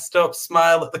dressed up,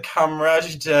 smile at the camera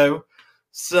as you do.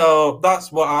 So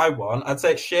that's what I want. I'd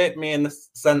say it shaped me in the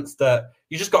sense that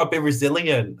you just got to be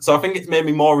resilient. So I think it's made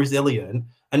me more resilient.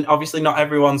 And obviously not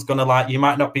everyone's going to you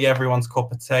might not be everyone's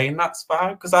cup of tea, and that's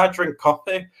fine because I drink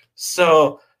coffee.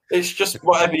 So it's just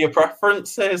whatever your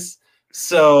preference is.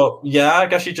 So yeah, I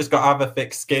guess you just got to have a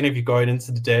thick skin if you're going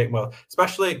into the dating world,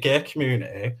 especially at gay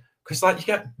community, because you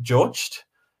get judged.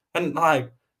 And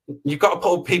you've got to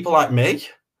put up people like me,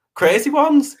 crazy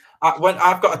ones. When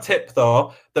I've got a tip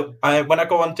though, that when I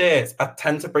go on dates, I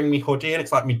tend to bring me hoodie, and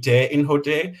it's like my dating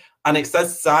hoodie, and it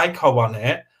says psycho on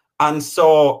it. And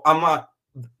so I'm like,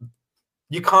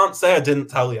 you can't say I didn't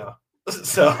tell you.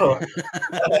 So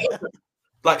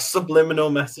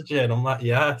subliminal messaging. I'm like,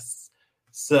 yes.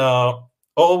 So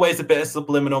always a bit of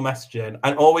subliminal messaging,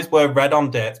 and always wear red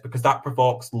on dates because that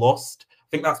provokes lust. I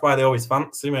think that's why they always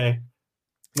fancy me.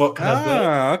 What can I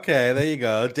do? Okay, there you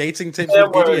go. Dating tips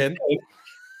with Gideon.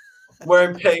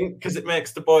 Wearing pink because it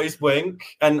makes the boys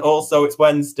wink, and also it's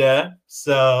Wednesday,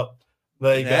 so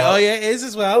there you go. Oh yeah, it is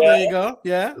as well. Yeah. There you go.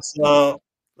 Yeah. So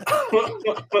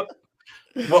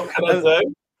what can I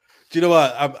do? Do you know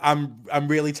what? I'm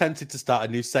really tempted to start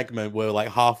a new segment where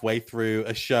halfway through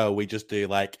a show we just do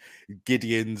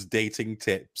Gideon's dating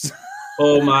tips.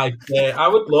 Oh my god, I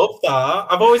would love that.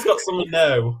 I've always got something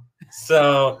new.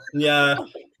 So yeah.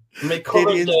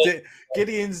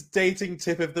 Gideon's dating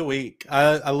tip of the week.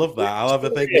 I love that. I'll have a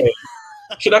think.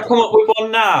 Should I come up with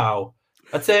one now?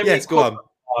 I'd say yes, go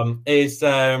on. Is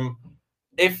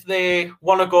if they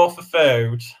want to go for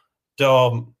food,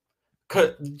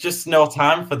 just no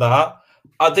time for that.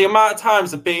 The amount of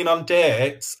times I've been on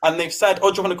dates and they've said,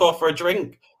 "Oh, do you want to go for a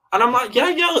drink?" And I'm like,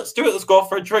 yeah, let's do it. Let's go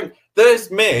for a drink.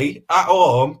 There's me at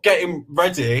home getting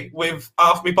ready with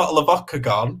half my bottle of vodka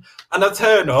gone, and I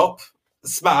turn up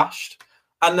smashed,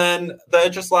 and then they're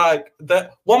just like,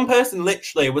 one person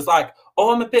literally was like,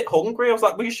 "Oh, I'm a bit hungry." I was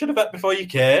like, "Well, you should have ate before you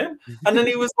came." And then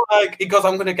he was like, he goes,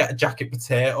 "I'm going to get a jacket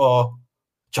potato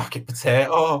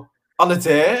on a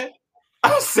date."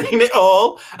 I've seen it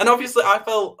all, and obviously I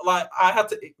felt like I had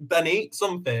to then eat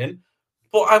something,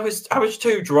 but I was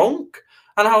too drunk,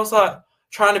 and I was like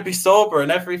trying to be sober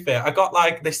and everything. I got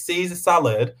this Caesar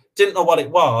salad, didn't know what it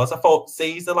was. I thought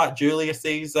Caesar, like Julius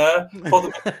Caesar,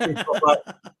 thought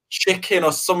got, chicken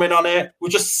or something on it. It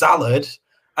was just salad,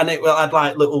 and it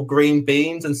had little green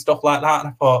beans and stuff like that. And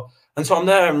I thought, and so I'm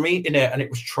there and I'm eating it, and it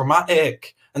was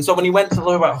traumatic. And so when he went to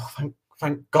look,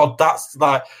 thank God that's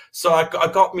so I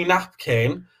got my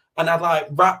napkin and I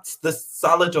wrapped the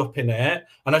salad up in it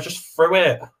and I just threw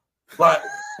it. I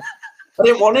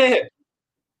didn't want it.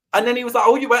 And then he was like,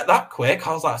 "Oh, you ate that quick?"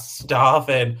 I was like,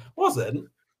 starving. Wasn't.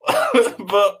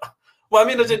 But, I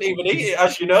didn't even eat it,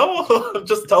 as you know. I've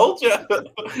just told you.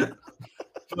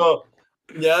 But,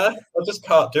 yeah, I just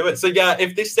can't do it. So, yeah,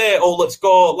 if they say, "Oh, let's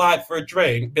go, for a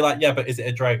drink," be like, "Yeah, but is it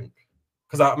a drink?"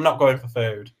 Because I'm not going for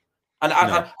food. And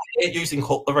I hate using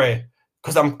cutlery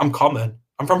because I'm common.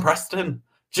 I'm from Preston.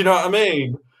 Do you know what I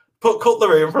mean? Put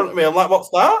cutlery in front of me. I'm like, what's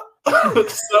that?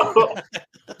 So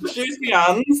just use my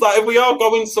hands. If we are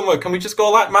going somewhere, can we just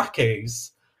go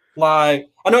Mackey's? I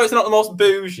know it's not the most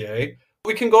bougie,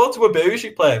 We can go to a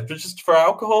bougie place just for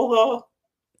alcohol, though.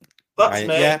 That's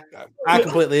me. Yeah, I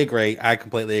completely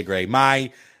agree.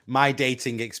 My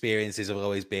dating experiences have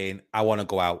always been, I want to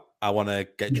go out. I want to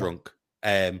get drunk.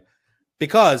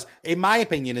 Because in my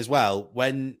opinion as well,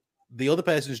 when the other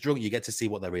person's drunk, you get to see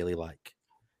what they're really like.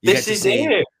 You this is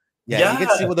it. Yeah, you get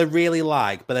to see what they're really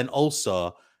like, but then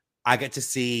also I get to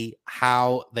see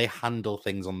how they handle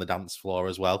things on the dance floor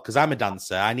as well. Because I'm a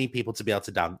dancer, I need people to be able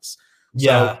to dance.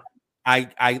 Yeah. So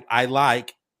I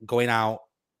like going out,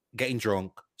 getting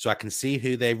drunk, so I can see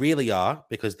who they really are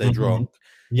because they're drunk.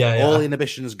 All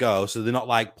inhibitions go, so they're not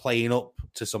like playing up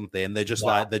to something. They're just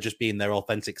like they're just being their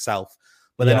authentic self.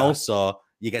 But then also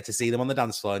you get to see them on the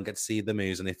dance floor and get to see the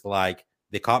moves. And if like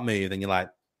they can't move, then you're like,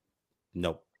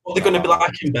 nope. Well, they're going to be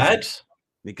like in bed.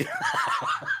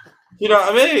 You know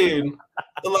what I mean?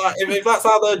 Like if that's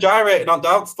how they're gyrating on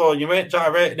dance floor, you ain't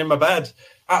gyrating in my bed.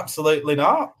 Absolutely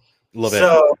not. Love it.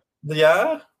 So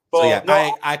yeah. But so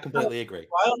yeah, I completely agree.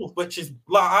 Well, which is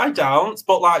like I dance,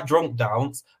 but like drunk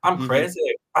dance, I'm crazy.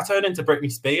 I turn into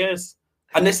Britney Spears.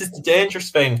 And this is the dangerous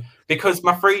thing, because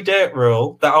my free date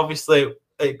rule, that obviously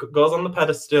it goes on the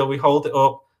pedestal, we hold it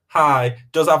up high,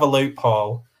 does have a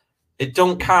loophole. It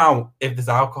don't count if there's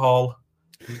alcohol.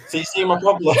 So you see my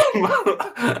problem?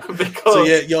 Because so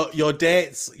your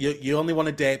dates, you only want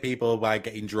to date people by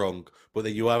getting drunk, but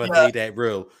then you have a 3-date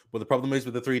rule. But the problem is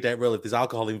with the 3-date rule, if there's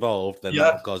alcohol involved, then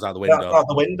that goes out the window. That's out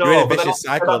the window. You're in a vicious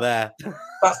cycle there.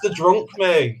 That's the drunk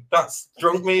me. That's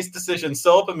drunk me's decision.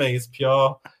 Sober me is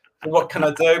pure. What can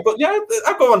I do? But yeah,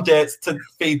 I go on dates to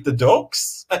feed the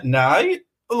ducks at night.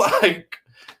 Like,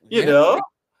 you know.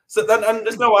 So then, and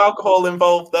there's no alcohol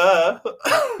involved there.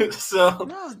 So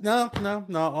no.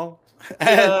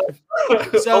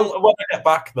 So when I get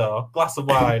back though, glass of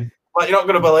wine. Like you're not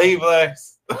going to believe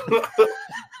this.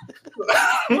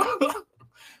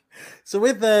 So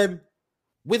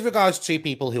with regards to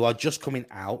people who are just coming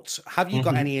out, have you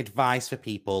got any advice for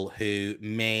people who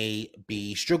may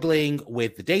be struggling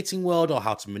with the dating world or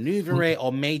how to maneuver it,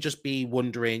 or may just be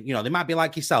wondering, you know, they might be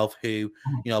like yourself who, you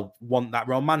know, want that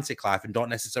romantic life and don't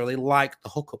necessarily like the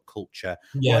hookup culture.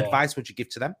 What advice would you give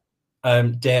to them?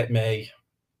 Date me.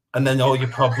 And then all your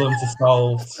problems are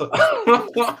solved.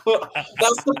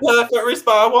 That's the perfect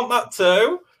response. I want that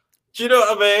too. Do you know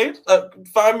what I mean?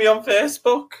 Find me on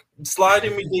Facebook, slide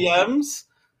in my DMs.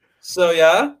 So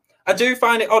yeah, I do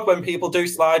find it odd when people do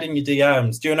slide in your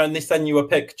DMs. Do you know when they send you a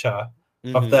picture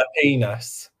of their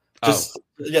penis? Just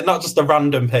not just a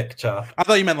random picture. I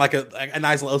thought you meant like a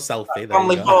nice little selfie.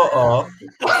 Family photo.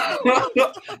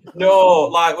 No,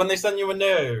 like when they send you a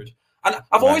nude. And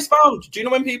I've always found, do you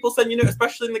know when people send you nude,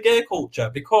 especially in the gay culture,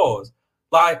 because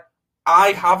like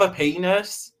I have a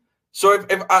penis. So if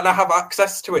and I have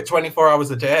access to it 24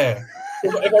 hours a day.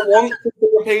 If I want to see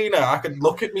a penis, I could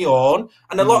look at my own,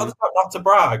 and a lot of the time, not to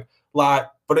brag, like,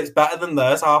 but it's better than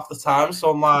theirs half the time. So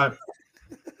I'm like,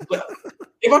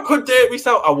 if I could date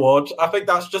myself, I would. I think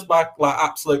that's just my like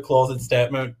absolute closing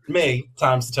statement. Me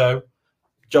times 2.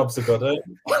 Jobs are good,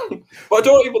 but I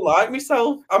don't even like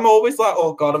myself. I'm always like,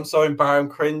 oh God, I'm so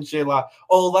embarrassed, cringy, like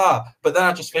all that. But then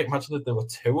I just think, imagine if there were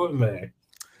 2 of me.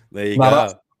 There you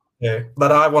go. Yeah,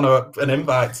 but I want an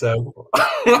invite, so.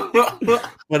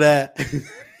 But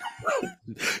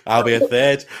I'll be a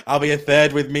third. I'll be a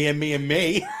third with me and me and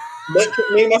me.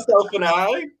 Me, myself, and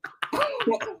I.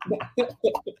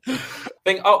 I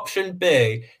think option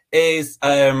B is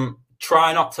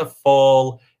try not to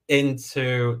fall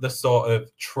into the sort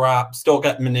of traps, don't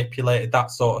get manipulated,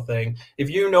 that sort of thing. If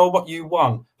you know what you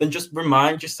want, then just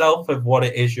remind yourself of what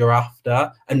it is you're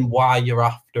after and why you're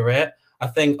after it. I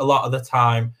think a lot of the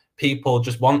time people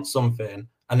just want something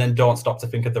and then don't stop to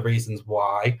think of the reasons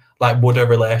why. Like, would a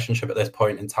relationship at this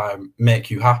point in time make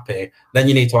you happy? Then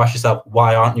you need to ask yourself,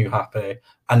 why aren't you happy?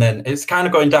 And then it's kind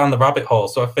of going down the rabbit hole.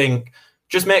 So I think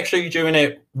just make sure you're doing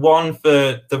it, one,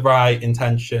 for the right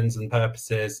intentions and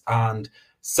purposes, and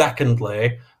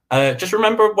secondly, just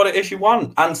remember what it is you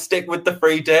want and stick with the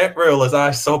 3-date rule, as I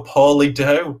so poorly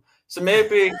do. So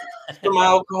maybe some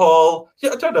alcohol,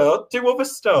 I don't know, do other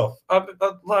stuff.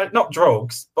 Like, not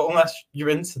drugs, but unless you're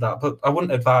into that, but I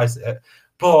wouldn't advise it.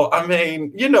 But I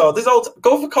mean, you know,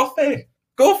 go for coffee.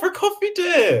 Go for a coffee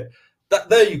date.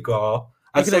 There you go.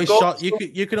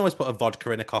 You can always put a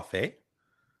vodka in a coffee.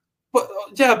 But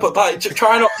yeah, but like,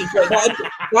 try not to drink.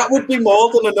 That would be more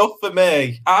than enough for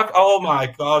me. Oh my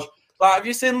gosh. Like, have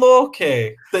you seen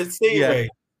Loki? The series? Yeah.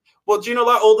 Well, do you know,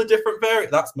 like, all the different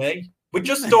variants? That's me. We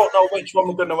just don't know which one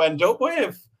we're going to end up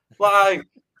with. Like,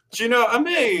 do you know what I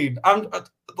mean?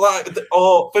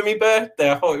 for my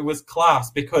birthday, I thought it was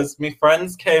class because my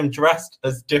friends came dressed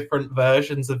as different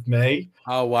versions of me.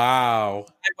 Oh, wow.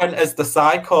 I went as the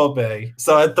Psycho Bee.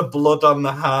 So I had the blood on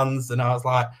the hands, and I was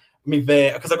like, me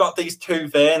vein, because I got these two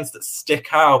veins that stick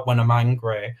out when I'm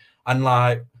angry. And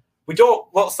like,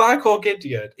 Psycho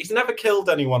Gideon, he's never killed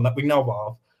anyone that we know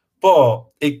of, but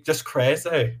he's just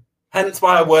crazy. Hence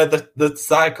why I wear the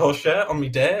Psycho shirt on my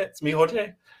dates, me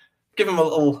hoodie. Give him a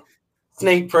little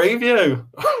sneak preview.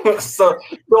 So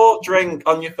don't drink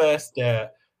on your first date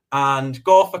and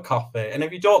go for coffee. And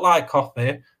if you don't like coffee,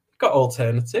 you've got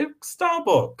alternative.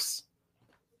 Starbucks.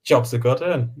 Jobs are good,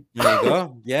 in. There you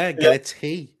go. Yeah, get a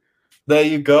tea. There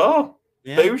you go.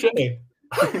 Yeah. Bougie.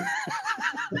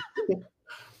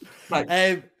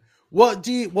 What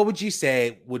would you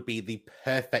say would be the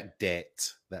perfect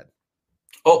date then?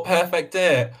 Oh, perfect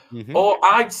date. Mm-hmm. Oh,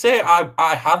 I'd say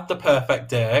I had the perfect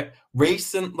date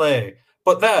recently.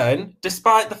 But then,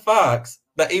 despite the fact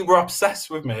that he were obsessed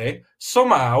with me,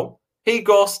 somehow he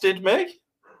ghosted me.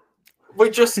 We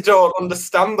just don't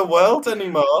understand the world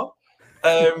anymore.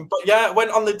 But yeah, I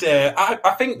went on the date.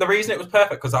 I think the reason it was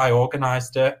perfect because I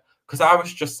organised it. Because I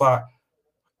was just like,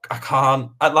 I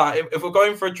can't. If we're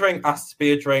going for a drink, it has to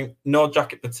be a drink, no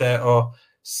jacket potato.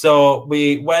 So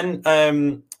we went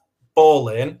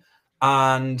bowling,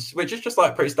 and which is just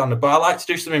like pretty standard. But I like to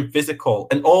do something physical.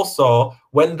 And also,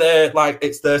 when they're like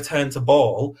it's their turn to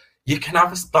bowl, you can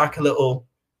have a little.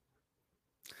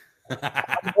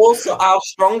 Also, how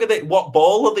strong are they? What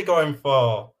ball are they going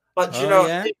for? Like, do you know?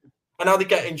 Yeah. And are they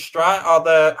getting strike? Are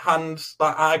their hands,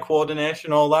 like eye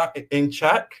coordination, all that in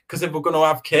check? Because if we're going to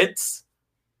have kids,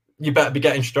 you better be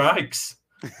getting strikes.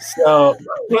 So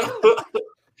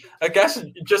I guess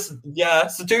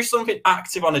so do something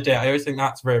active on a date. I always think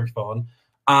that's very fun.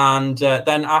 And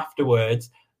then afterwards,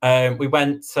 we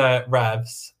went to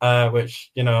Revs,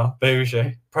 which,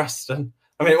 bougie, Preston.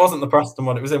 I mean, it wasn't the Preston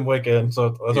one, it was in Wigan,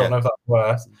 so I don't know if that's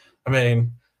worse. I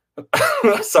mean,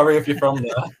 sorry if you're from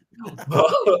there.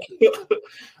 But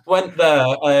went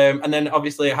there, and then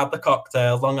obviously I had the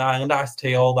cocktails, Long Island iced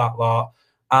tea, all that lot.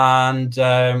 And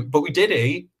but we did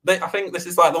eat. I think this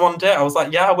is like the one day I was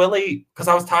like, yeah, I will eat because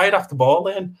I was tired after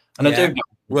bowling, and I do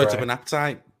worked up an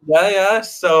appetite. Yeah.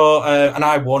 So and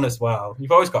I won as well.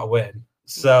 You've always got to win.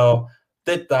 So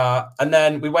did that, and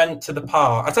then we went to the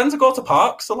park. I tend to go to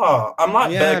parks a lot. I'm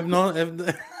like, you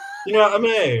know what I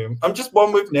mean? I'm just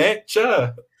one with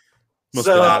nature. Must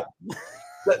be that.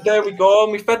 There we go.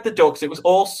 And we fed the ducks. It was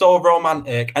all so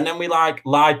romantic, and then we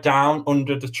lied down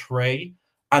under the tree.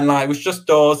 And it was just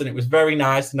doors, and it was very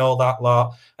nice and all that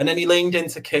lot. And then he leaned in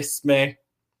to kiss me.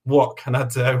 What can I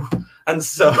do? And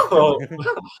so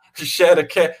just shared a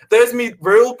kiss. There's me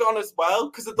rule gone as well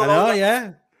because of the. Oh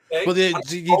yeah. Well, you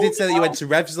did say that you went to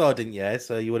Revs, though, didn't you?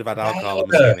 So you would have had alcohol.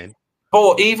 I'm assuming.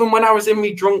 But even when I was in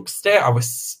my drunk state, I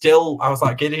was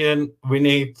like, Gideon, we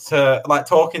need to,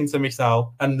 talking to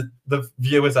myself and the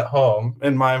viewers at home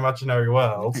in my imaginary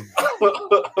world.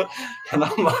 And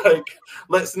I'm like,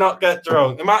 let's not get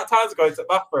drunk. The amount of times I go to the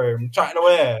bathroom, chatting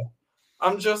away,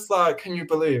 I'm just like, can you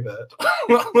believe it?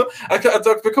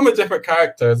 I've become a different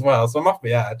character as well, so I'm off my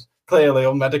head, clearly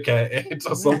unmedicated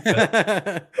or something.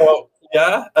 But,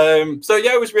 yeah. So,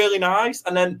 yeah, it was really nice.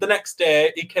 And then the next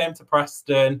day, he came to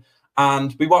Preston,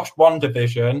 and we watched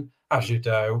WandaVision, as you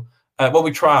do.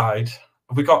 We tried.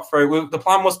 We got through. The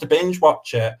plan was to binge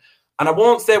watch it. And I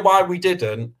won't say why we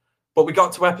didn't, but we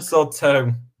got to episode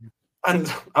 2.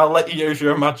 And I'll let you use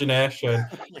your imagination.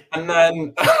 And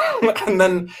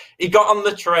then he got on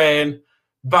the train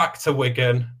back to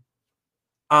Wigan.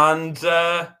 And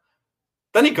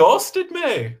then he ghosted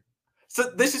me. So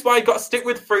this is why you got to stick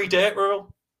with 3 date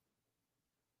rule.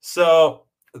 So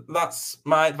that's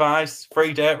my advice.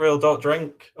 3 date rule, don't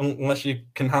drink unless you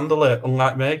can handle it,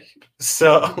 unlike me.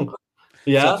 So,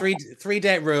 yeah. So 3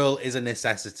 date rule is a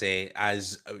necessity,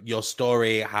 as your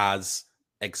story has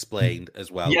explained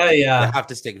as well. Yeah. You have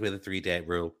to stick with the 3 date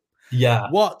rule. Yeah.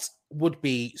 What would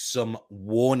be some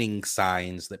warning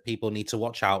signs that people need to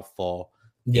watch out for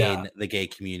in the gay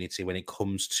community when it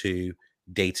comes to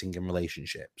dating and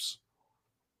relationships?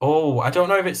 Oh, I don't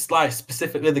know if it's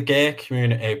specifically the gay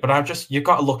community, but you've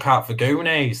got to look out for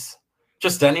Goonies.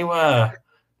 Just anywhere.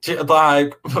 But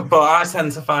I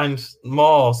tend to find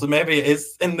more. So maybe it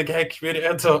is in the gay community.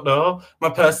 I don't know.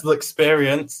 My personal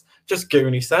experience, just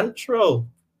Goonie Central.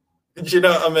 Do you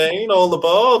know what I mean? All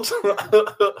aboard.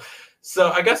 So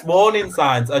I guess warning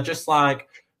signs are just I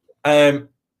don't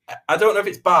know if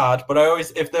it's bad, but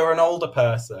if they're an older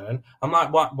person, I'm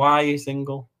like, why are you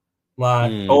single?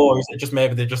 Or is it just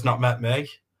maybe they just not met me?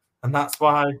 And that's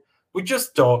why we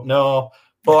just don't know.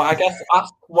 But I guess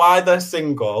ask why they're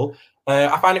single.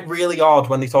 I find it really odd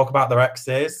when they talk about their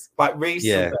exes. Like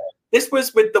recently, this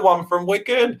was with the one from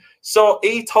Wigan. So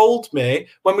he told me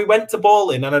when we went to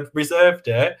bowling and I'd reserved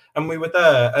it and we were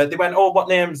there, they went, "Oh, what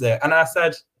name's it?" And I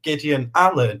said, "Gideon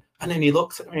Allen." And then he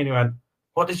looked at me and he went,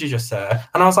 "What did you just say?"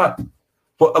 And I was like,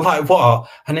 "What? Like what?"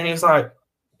 And then he was like,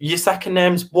 "Your second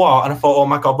name's what?" And I thought, "Oh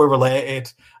my God, we're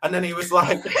related." And then he was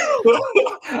like,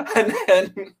 and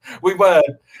then we were.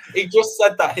 He just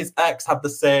said that his ex had the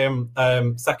same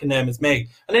second name as me.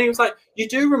 And then he was like, "You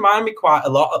do remind me quite a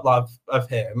lot of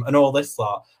him and all this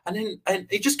lot." And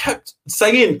he just kept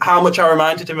saying how much I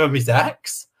reminded him of his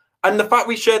ex. And the fact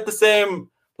we shared the same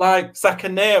like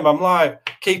second name, I'm like,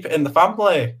 keep it in the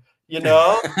family, you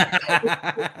know?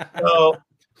 So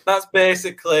that's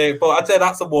basically, but I'd say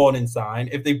that's a warning sign.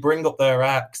 If they bring up their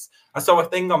ex, I saw a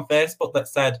thing on Facebook that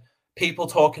said people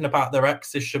talking about their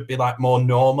exes should be like more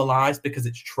normalized because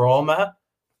it's trauma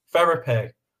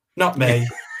therapy. Not me.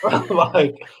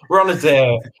 Like, we're on a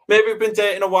date. Maybe we've been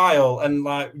dating a while and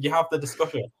like you have the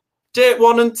discussion. Date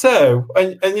 1 and 2,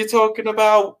 and you're talking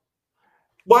about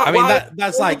why, I mean,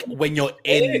 that's like when you're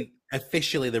in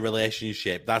officially the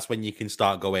relationship, that's when you can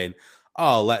start going,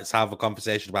 "Oh, let's have a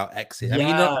conversation about exit." Yeah.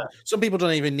 I mean, some people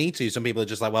don't even need to. Some people are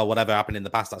just like, "Well, whatever happened in the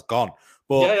past, that's gone."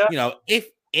 But you know, if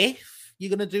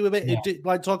you're gonna do a bit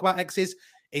like talk about exes,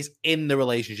 it's in the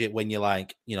relationship when you're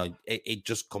like, you know, it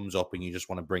just comes up and you just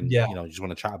want to bring, you know, you just want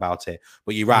to chat about it.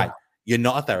 But you're right, you're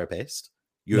not a therapist.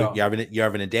 You're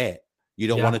having a date. You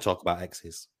don't want to talk about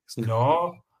exes.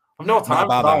 No, I've no time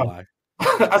for that life.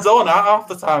 I zone out half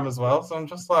the time as well, so I'm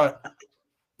just like,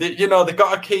 you know, they've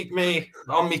got to keep me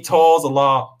on my toes a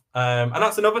lot, and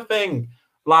that's another thing.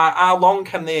 Like, how long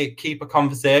can they keep a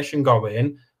conversation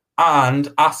going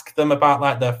and ask them about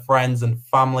like their friends and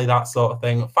family, that sort of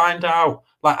thing? Find out,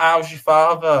 like, how's your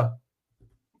father?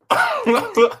 I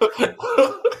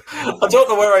don't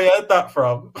know where I heard that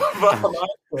from, but I like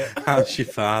it. How's your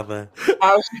father?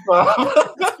 How's your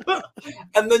father?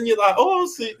 And then you're like, "Oh,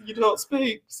 so you don't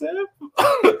speak, Sam?"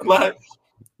 Like,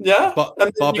 yeah. But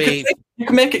and Bobby, you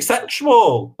can make it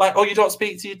sexual. Like, "Oh, you don't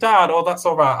speak to your dad? Oh, that's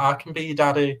all right. I can be your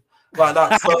daddy." Like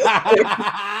that sort of thing.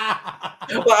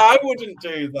 Like, I wouldn't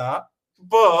do that,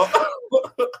 but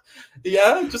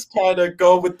yeah, just kind of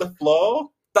go with the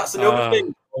flow. That's another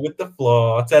thing. Go with the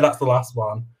flow. I'd say that's the last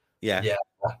one. Yeah.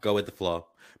 Go with the flow.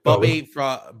 Bobby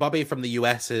from the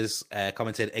US has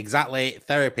commented, "Exactly,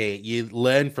 therapy. You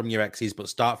learn from your exes, but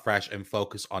start fresh and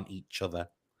focus on each other."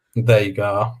 There you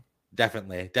go.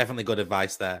 Definitely good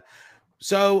advice there.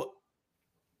 So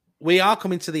we are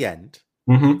coming to the end.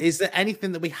 Mm-hmm. Is there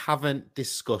anything that we haven't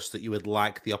discussed that you would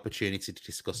like the opportunity to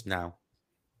discuss now?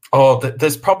 Oh,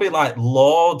 there's probably like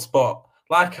loads, but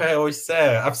like I always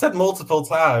say, I've said multiple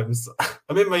times,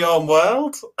 I'm in my own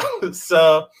world.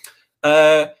 So,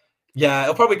 yeah,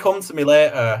 it'll probably come to me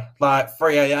later, like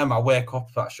 3 a.m. I wake up,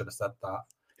 I should have said that.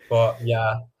 But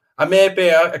yeah, I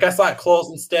guess like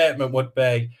closing statement would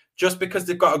be, just because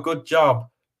they've got a good job,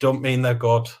 don't mean they're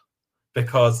good.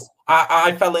 Because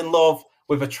I fell in love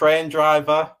with a train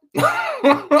driver.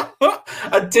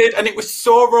 I did, and it was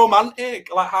so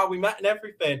romantic, like how we met and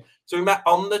everything. So we met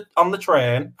on the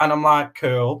train, and I'm like,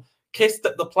 cool. Kissed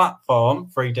at the platform,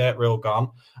 3-date rule gone.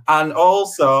 And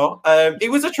also, he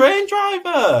was a train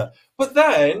driver. But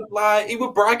then, like, he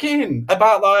was bragging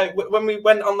about, like, when we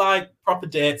went on, like, proper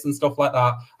dates and stuff like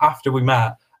that after we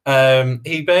met,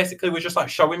 he basically was just, like,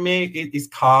 showing me his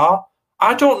car.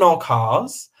 I don't know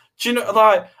cars. Do you know,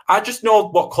 like, I just know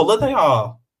what colour they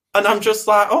are. And I'm just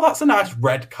like, "Oh, that's a nice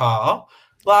red car."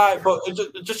 Like, but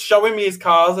just showing me his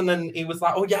cars. And then he was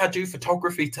like, "Oh, yeah, I do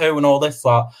photography too," and all this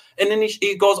lot. And then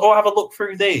he goes, "Oh, have a look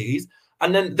through these."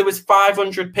 And then there was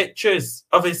 500 pictures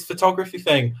of his photography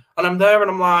thing. And I'm there and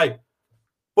I'm like,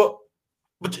 but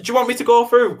do you want me to go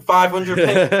through 500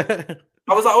 pictures?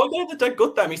 I was like, "Oh, yeah, they're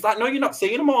good then." He's like, "No, you're not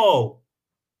seeing them all."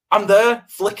 I'm there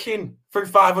flicking through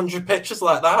 500 pictures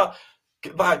like that.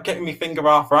 Like getting me finger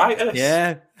arthritis.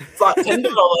 Yeah. It's like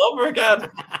Tinder all over again.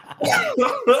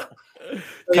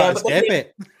 Can't escape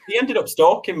it. He ended up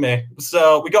stalking me,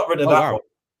 so we got rid of that wow. one.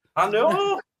 I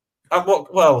know.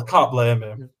 Well, can't blame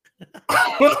him.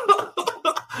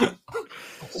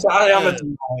 So I am a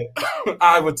delight.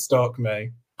 I would stalk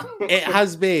me. It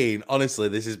has been, honestly,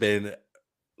 this has been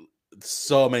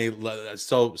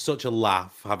such a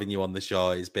laugh having you on the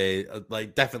show. It's been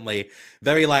like definitely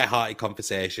very light-hearted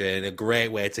conversation, a great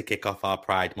way to kick off our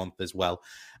Pride Month as well.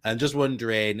 And just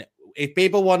wondering if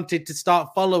people wanted to start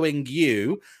following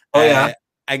you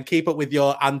and keep up with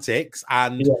your antics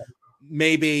and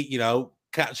maybe, you know,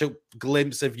 catch a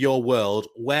glimpse of your world,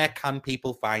 where can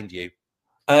people find you?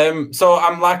 So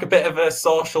I'm like a bit of a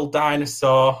social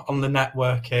dinosaur on the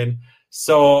networking.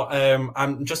 So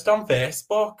I'm just on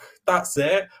Facebook. That's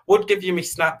it. Would give you me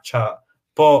Snapchat,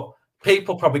 but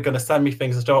people probably going to send me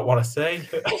things I don't want to see.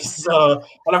 So,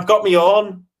 and I've got my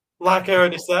own, like I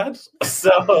already said.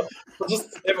 So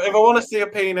just if I want to see a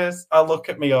penis, I'll look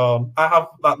at my own. I have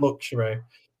that luxury.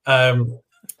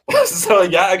 So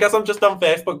yeah, I guess I'm just on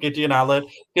Facebook, Gideon Allen.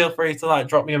 Feel free to like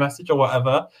drop me a message or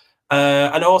whatever.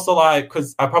 And also like,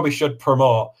 because I probably should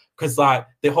promote, because like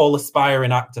the whole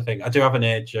aspiring actor thing, I do have an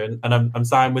agent, and I'm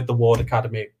signed with the Ward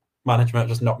Academy Management.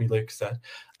 Just not me, Luke said.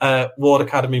 Ward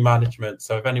Academy Management.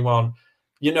 So if anyone,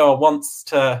 wants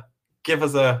to give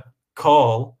us a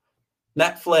call,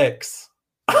 Netflix.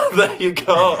 There you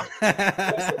go.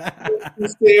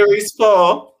 Series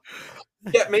 4.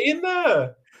 Get me in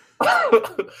there.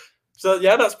 So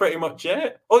yeah, that's pretty much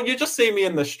it. Oh, you just see me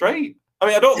in the street. I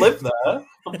mean, I don't live there,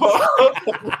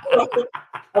 but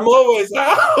I'm always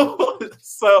out.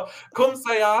 So come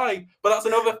say hi. But that's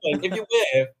another thing. If you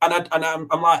wave and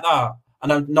I'm like that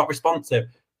and I'm not responsive,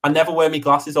 I never wear my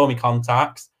glasses or my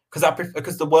contacts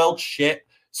because the world's shit.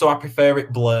 So I prefer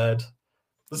it blurred.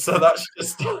 So that's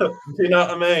just, you know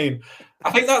what I mean? I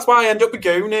think that's why I end up with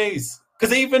Goonies.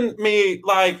 Because even me,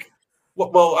 like,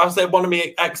 well, I'll say one of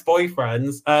my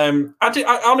ex-boyfriends, I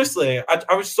honestly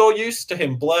was so used to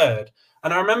him blurred.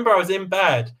 And I remember I was in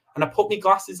bed and I put my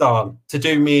glasses on to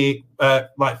do me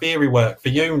like theory work for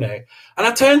uni. And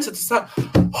I turned to the side,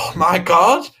 oh my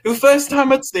God, it was the first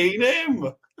time I'd seen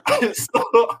him.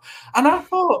 And I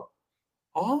thought,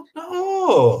 oh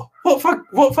no, what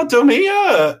have I done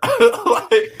here?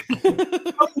 Like,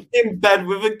 I'm in bed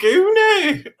with a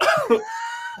Goonie.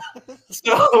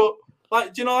 So,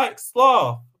 like, do you know, like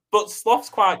Sloth? But Sloth's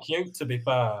quite cute, to be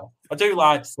fair. I do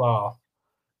like Sloth.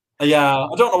 Yeah,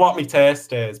 I don't know what my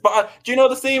taste is, but do you know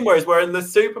the scene where he's wearing the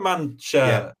Superman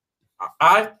shirt?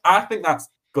 Yeah. I think that's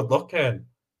good looking.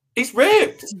 He's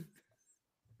ripped.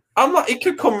 I'm like, he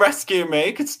could come rescue me.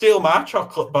 He could steal my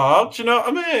chocolate bar. Do you know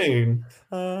what I mean?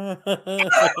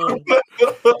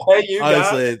 Hey, you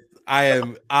honestly,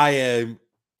 guys. I am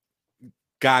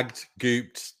gagged,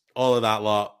 gooped, all of that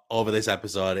lot over this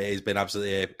episode. It has been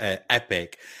absolutely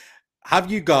epic. Have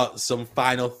you got some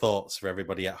final thoughts for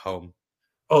everybody at home?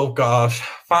 Oh gosh,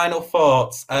 final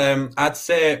thoughts. I'd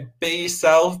say be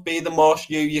yourself, be the most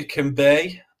you can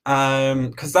be.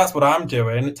 Because that's what I'm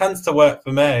doing. It tends to work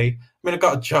for me. I mean, I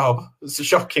got a job,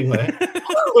 shockingly.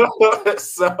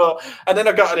 So, and then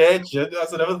I got an agent.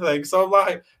 That's another thing. So I'm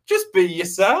like, just be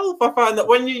yourself. I find that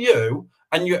when you're you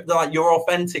and you're like your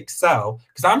authentic self,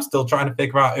 because I'm still trying to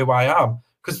figure out who I am,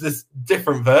 because there's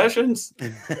different versions.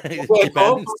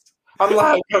 I'm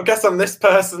like, I guess I'm this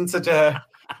person today.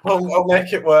 I'll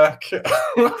make it work.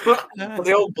 But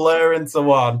they all blur into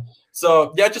one.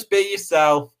 So yeah, just be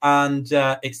yourself, and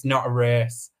it's not a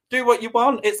race. Do what you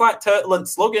want. It's like turtle and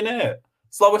slug, innit?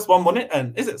 Slowest one won it,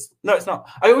 and is it? No, it's not.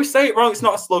 I always say it wrong. It's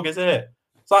not a slug, is it?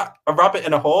 It's like a rabbit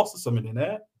and a horse or something,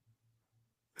 innit?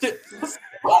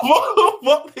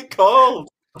 What are they called?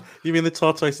 You mean the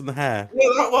tortoise and the hare? Yeah,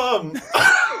 that one.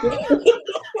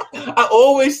 I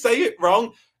always say it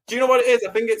wrong. Do you know what it is?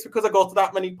 I think it's because I go to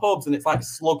that many pubs and it's like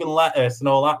slug and lettuce and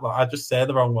all that. Like, I just say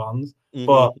the wrong ones. Mm-hmm,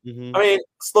 but I mean,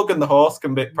 slug and the horse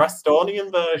can be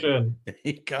Prestonian version.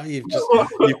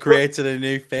 You've created a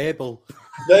new fable.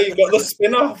 There you've got the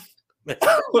spin-off.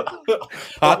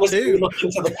 Part 2. Look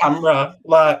into the camera,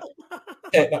 like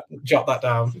jot that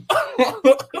down.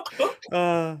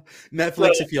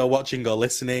 Netflix, if you're watching or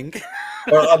listening.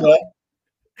 The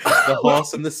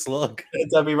horse and the slug.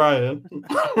 Debbie Ryan.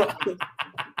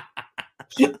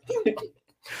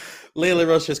 Leila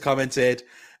Rush has commented,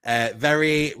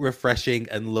 very refreshing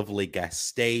and lovely guest.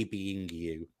 Stay being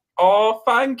you. Oh,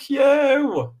 thank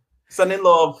you. Sending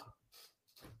love.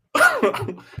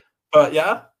 But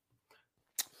yeah.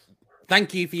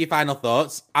 Thank you for your final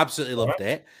thoughts. Absolutely loved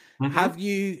it. Mm-hmm. Have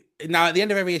you now at the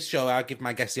end of every show, I'll give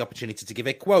my guests the opportunity to give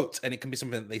a quote, and it can be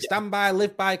something that they stand by,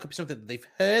 live by. It could be something that they've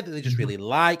heard that they just really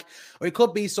like, or it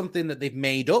could be something that they've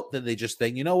made up that they just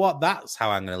think, you know what, that's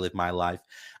how I'm going to live my life.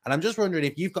 And I'm just wondering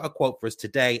if you've got a quote for us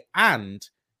today, and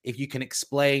if you can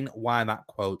explain why that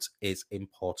quote is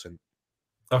important.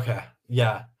 Okay,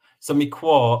 yeah. So my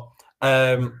quote,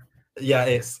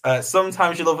 it's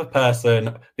sometimes you love a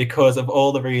person because of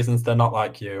all the reasons they're not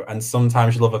like you, and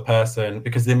sometimes you love a person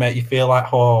because they make you feel like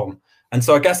home. And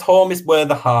so I guess home is where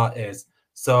the heart is.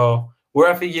 So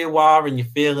wherever you are and you're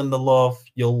feeling the love,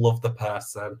 you'll love the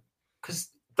person because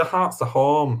the heart's the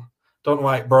home. Don't know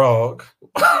why it broke.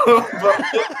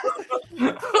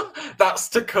 That's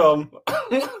to come.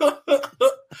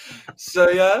 So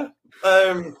yeah,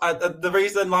 the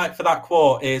reason for that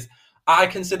quote is I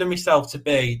consider myself to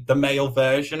be the male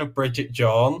version of Bridget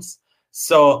Jones.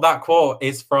 So that quote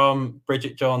is from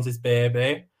Bridget Jones's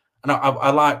Baby. And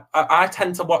I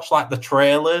tend to watch like the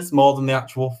trailers more than the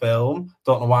actual film.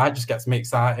 Don't know why, it just gets me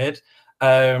excited.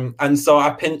 And so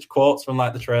I pinched quotes from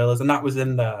like the trailers, and that was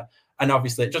in there. And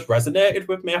obviously it just resonated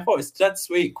with me. I thought it's a dead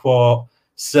sweet quote.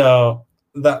 So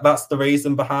that's the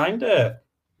reason behind it.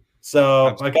 So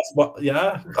absolutely.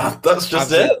 I guess that's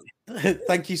just it.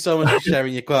 Thank you so much for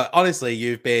sharing your quote. Honestly,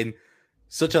 you've been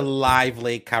such a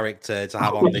lively character to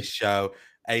have on this show.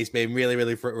 And it's been really,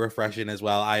 really refreshing as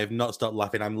well. I have not stopped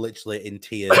laughing. I'm literally in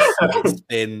tears. It's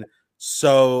been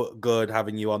so good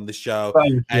having you on the show.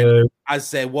 Thank you. As I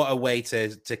say, what a way to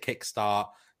kickstart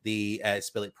the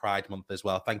Spill It Pride Month as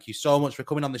well. Thank you so much for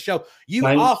coming on the show. You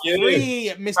are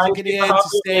free, Mr. Gideon,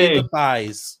 to say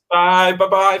goodbyes.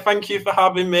 Bye. Thank you for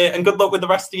having me, and good luck with the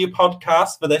rest of your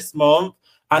podcast for this month.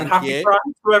 And happy Pride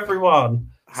to everyone.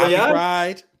 Happy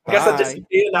Pride. I guess I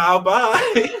disappear now.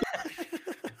 Bye.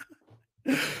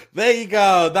 There you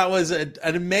go. That was an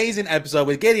amazing episode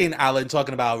with Gideon Allen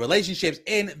talking about relationships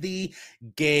in the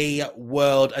gay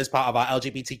world as part of our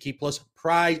LGBTQ plus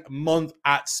Pride Month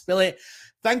at Spill It.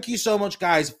 Thank you so much,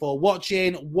 guys, for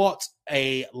watching. What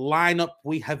a lineup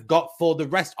we have got for the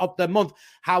rest of the month.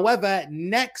 However,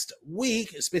 next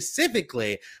week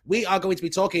specifically, we are going to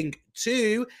be talking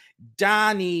to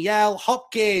Danielle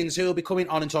Hopkins, who will be coming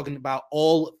on and talking about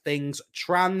all things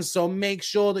trans. So make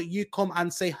sure that you come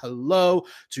and say hello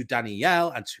to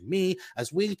Danielle and to me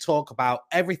as we talk about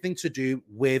everything to do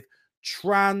with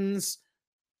trans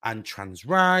and trans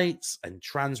rights and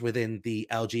trans within the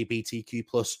LGBTQ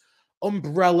plus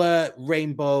umbrella,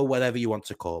 rainbow, whatever you want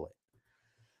to call it.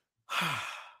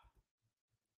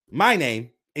 My name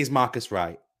is Marcus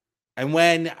Wright. And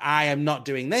when I am not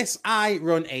doing this, I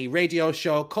run a radio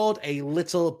show called A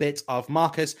Little Bit of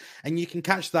Marcus. And you can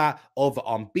catch that over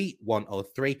on Beat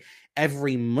 103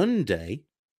 every Monday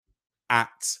at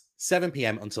 7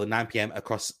 p.m. until 9 p.m.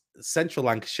 across Central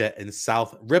Lancashire and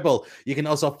South Ribble. You can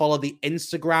also follow the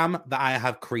Instagram that I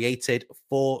have created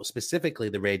for specifically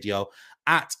the radio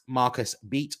at Marcus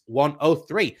Beat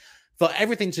 103 for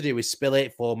everything to do with Spill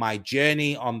It, for my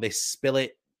journey on this Spill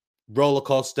It roller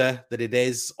coaster that it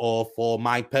is, or for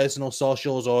my personal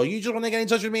socials, or you just want to get in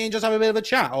touch with me and just have a bit of a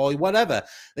chat or whatever,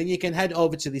 then you can head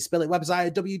over to the Spill It website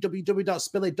at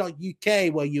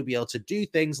www.spillit.uk, where you'll be able to do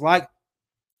things like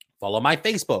follow my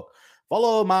Facebook,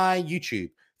 follow my YouTube,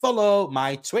 follow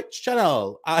my Twitch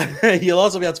channel. You'll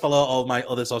also be able to follow all my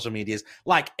other social medias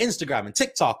like Instagram and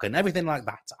TikTok and everything like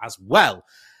that as well.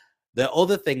 The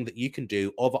other thing that you can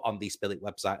do over on the Spill It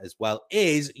website as well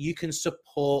is you can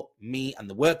support me and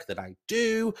the work that I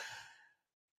do.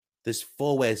 There's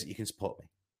 4 ways that you can support me.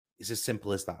 It's as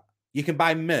simple as that. You can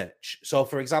buy merch. So,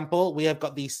 for example, we have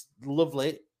got these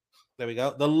lovely... There we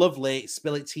go. The lovely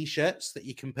Spill It t-shirts that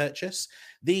you can purchase.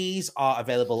 These are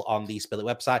available on the Spill It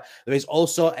website. There is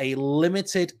also a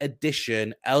limited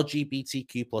edition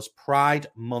LGBTQ plus Pride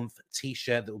Month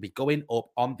t-shirt that will be going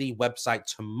up on the website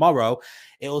tomorrow.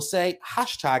 It will say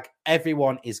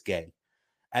 #EveryoneIsGay.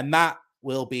 And that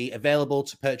will be available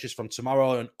to purchase from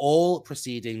tomorrow. And all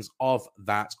proceedings of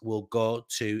that will go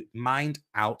to Mind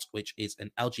Out, which is an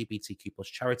LGBTQ plus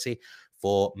charity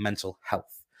for mental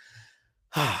health.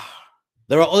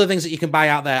 There are other things that you can buy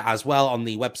out there as well on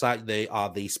the website. They are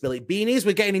the Spill It beanies.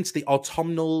 We're getting into the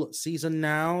autumnal season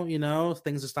now. You know,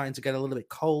 things are starting to get a little bit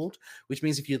cold, which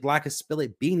means if you'd like a Spill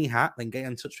It beanie hat, then get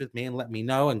in touch with me and let me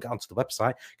know and get onto the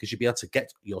website, because you'll be able to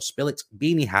get your Spill It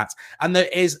beanie hat. And there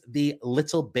is the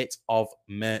little bit of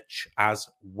merch as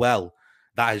well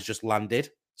that has just landed.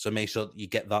 So make sure that you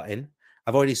get that in.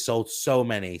 I've already sold so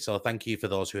many, so thank you for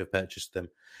those who have purchased them.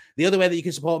 The other way that you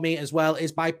can support me as well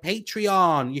is by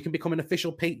Patreon. You can become an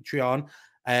official Patreon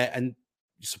and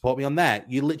support me on there.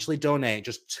 You literally donate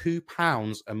just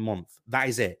 £2 a month. That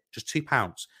is it, just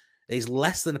 £2. It is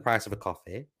less than the price of a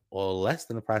coffee or less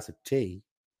than the price of tea,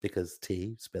 because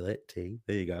tea, Spill It, tea,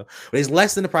 there you go. But it's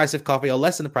less than the price of coffee or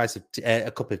less than the price of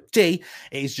a cup of tea.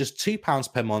 It is just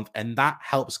 £2 per month, and that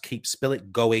helps keep Spill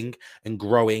It going and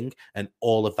growing and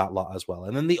all of that lot as well.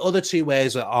 And then the other 2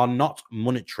 ways are not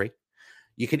monetary.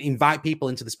 You can invite people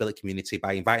into the Spill It community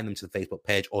by inviting them to the Facebook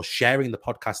page or sharing the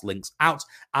podcast links out.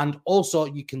 And also,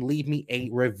 you can leave me a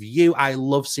review. I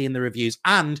love seeing the reviews.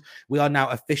 And we are now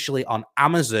officially on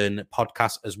Amazon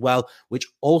Podcasts as well, which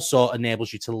also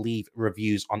enables you to leave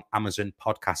reviews on Amazon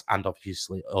Podcasts and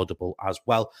obviously Audible as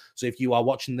well. So if you are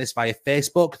watching this via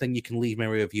Facebook, then you can leave me a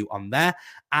review on there.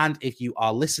 And if you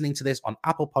are listening to this on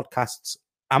Apple Podcasts,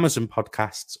 Amazon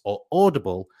Podcasts, or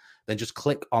Audible, then just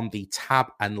click on the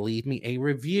tab and leave me a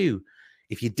review.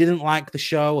 If you didn't like the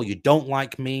show, or you don't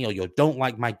like me, or you don't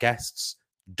like my guests,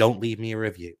 don't leave me a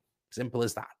review. Simple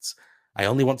as that. I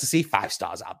only want to see 5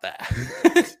 stars out there.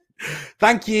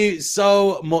 Thank you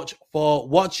so much for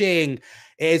watching.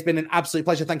 It has been an absolute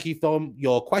pleasure. Thank you for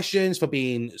your questions, for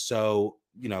being so,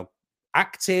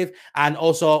 active. And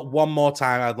also, one more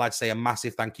time, I'd like to say a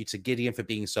massive thank you to Gideon for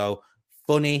being so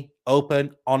funny,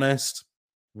 open, honest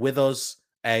with us,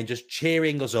 and just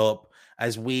cheering us up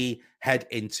as we head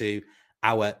into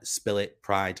our Spill It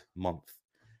Pride Month.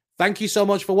 Thank you so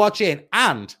much for watching.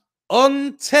 And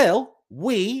until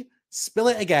we spill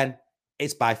it again,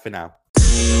 it's bye for now.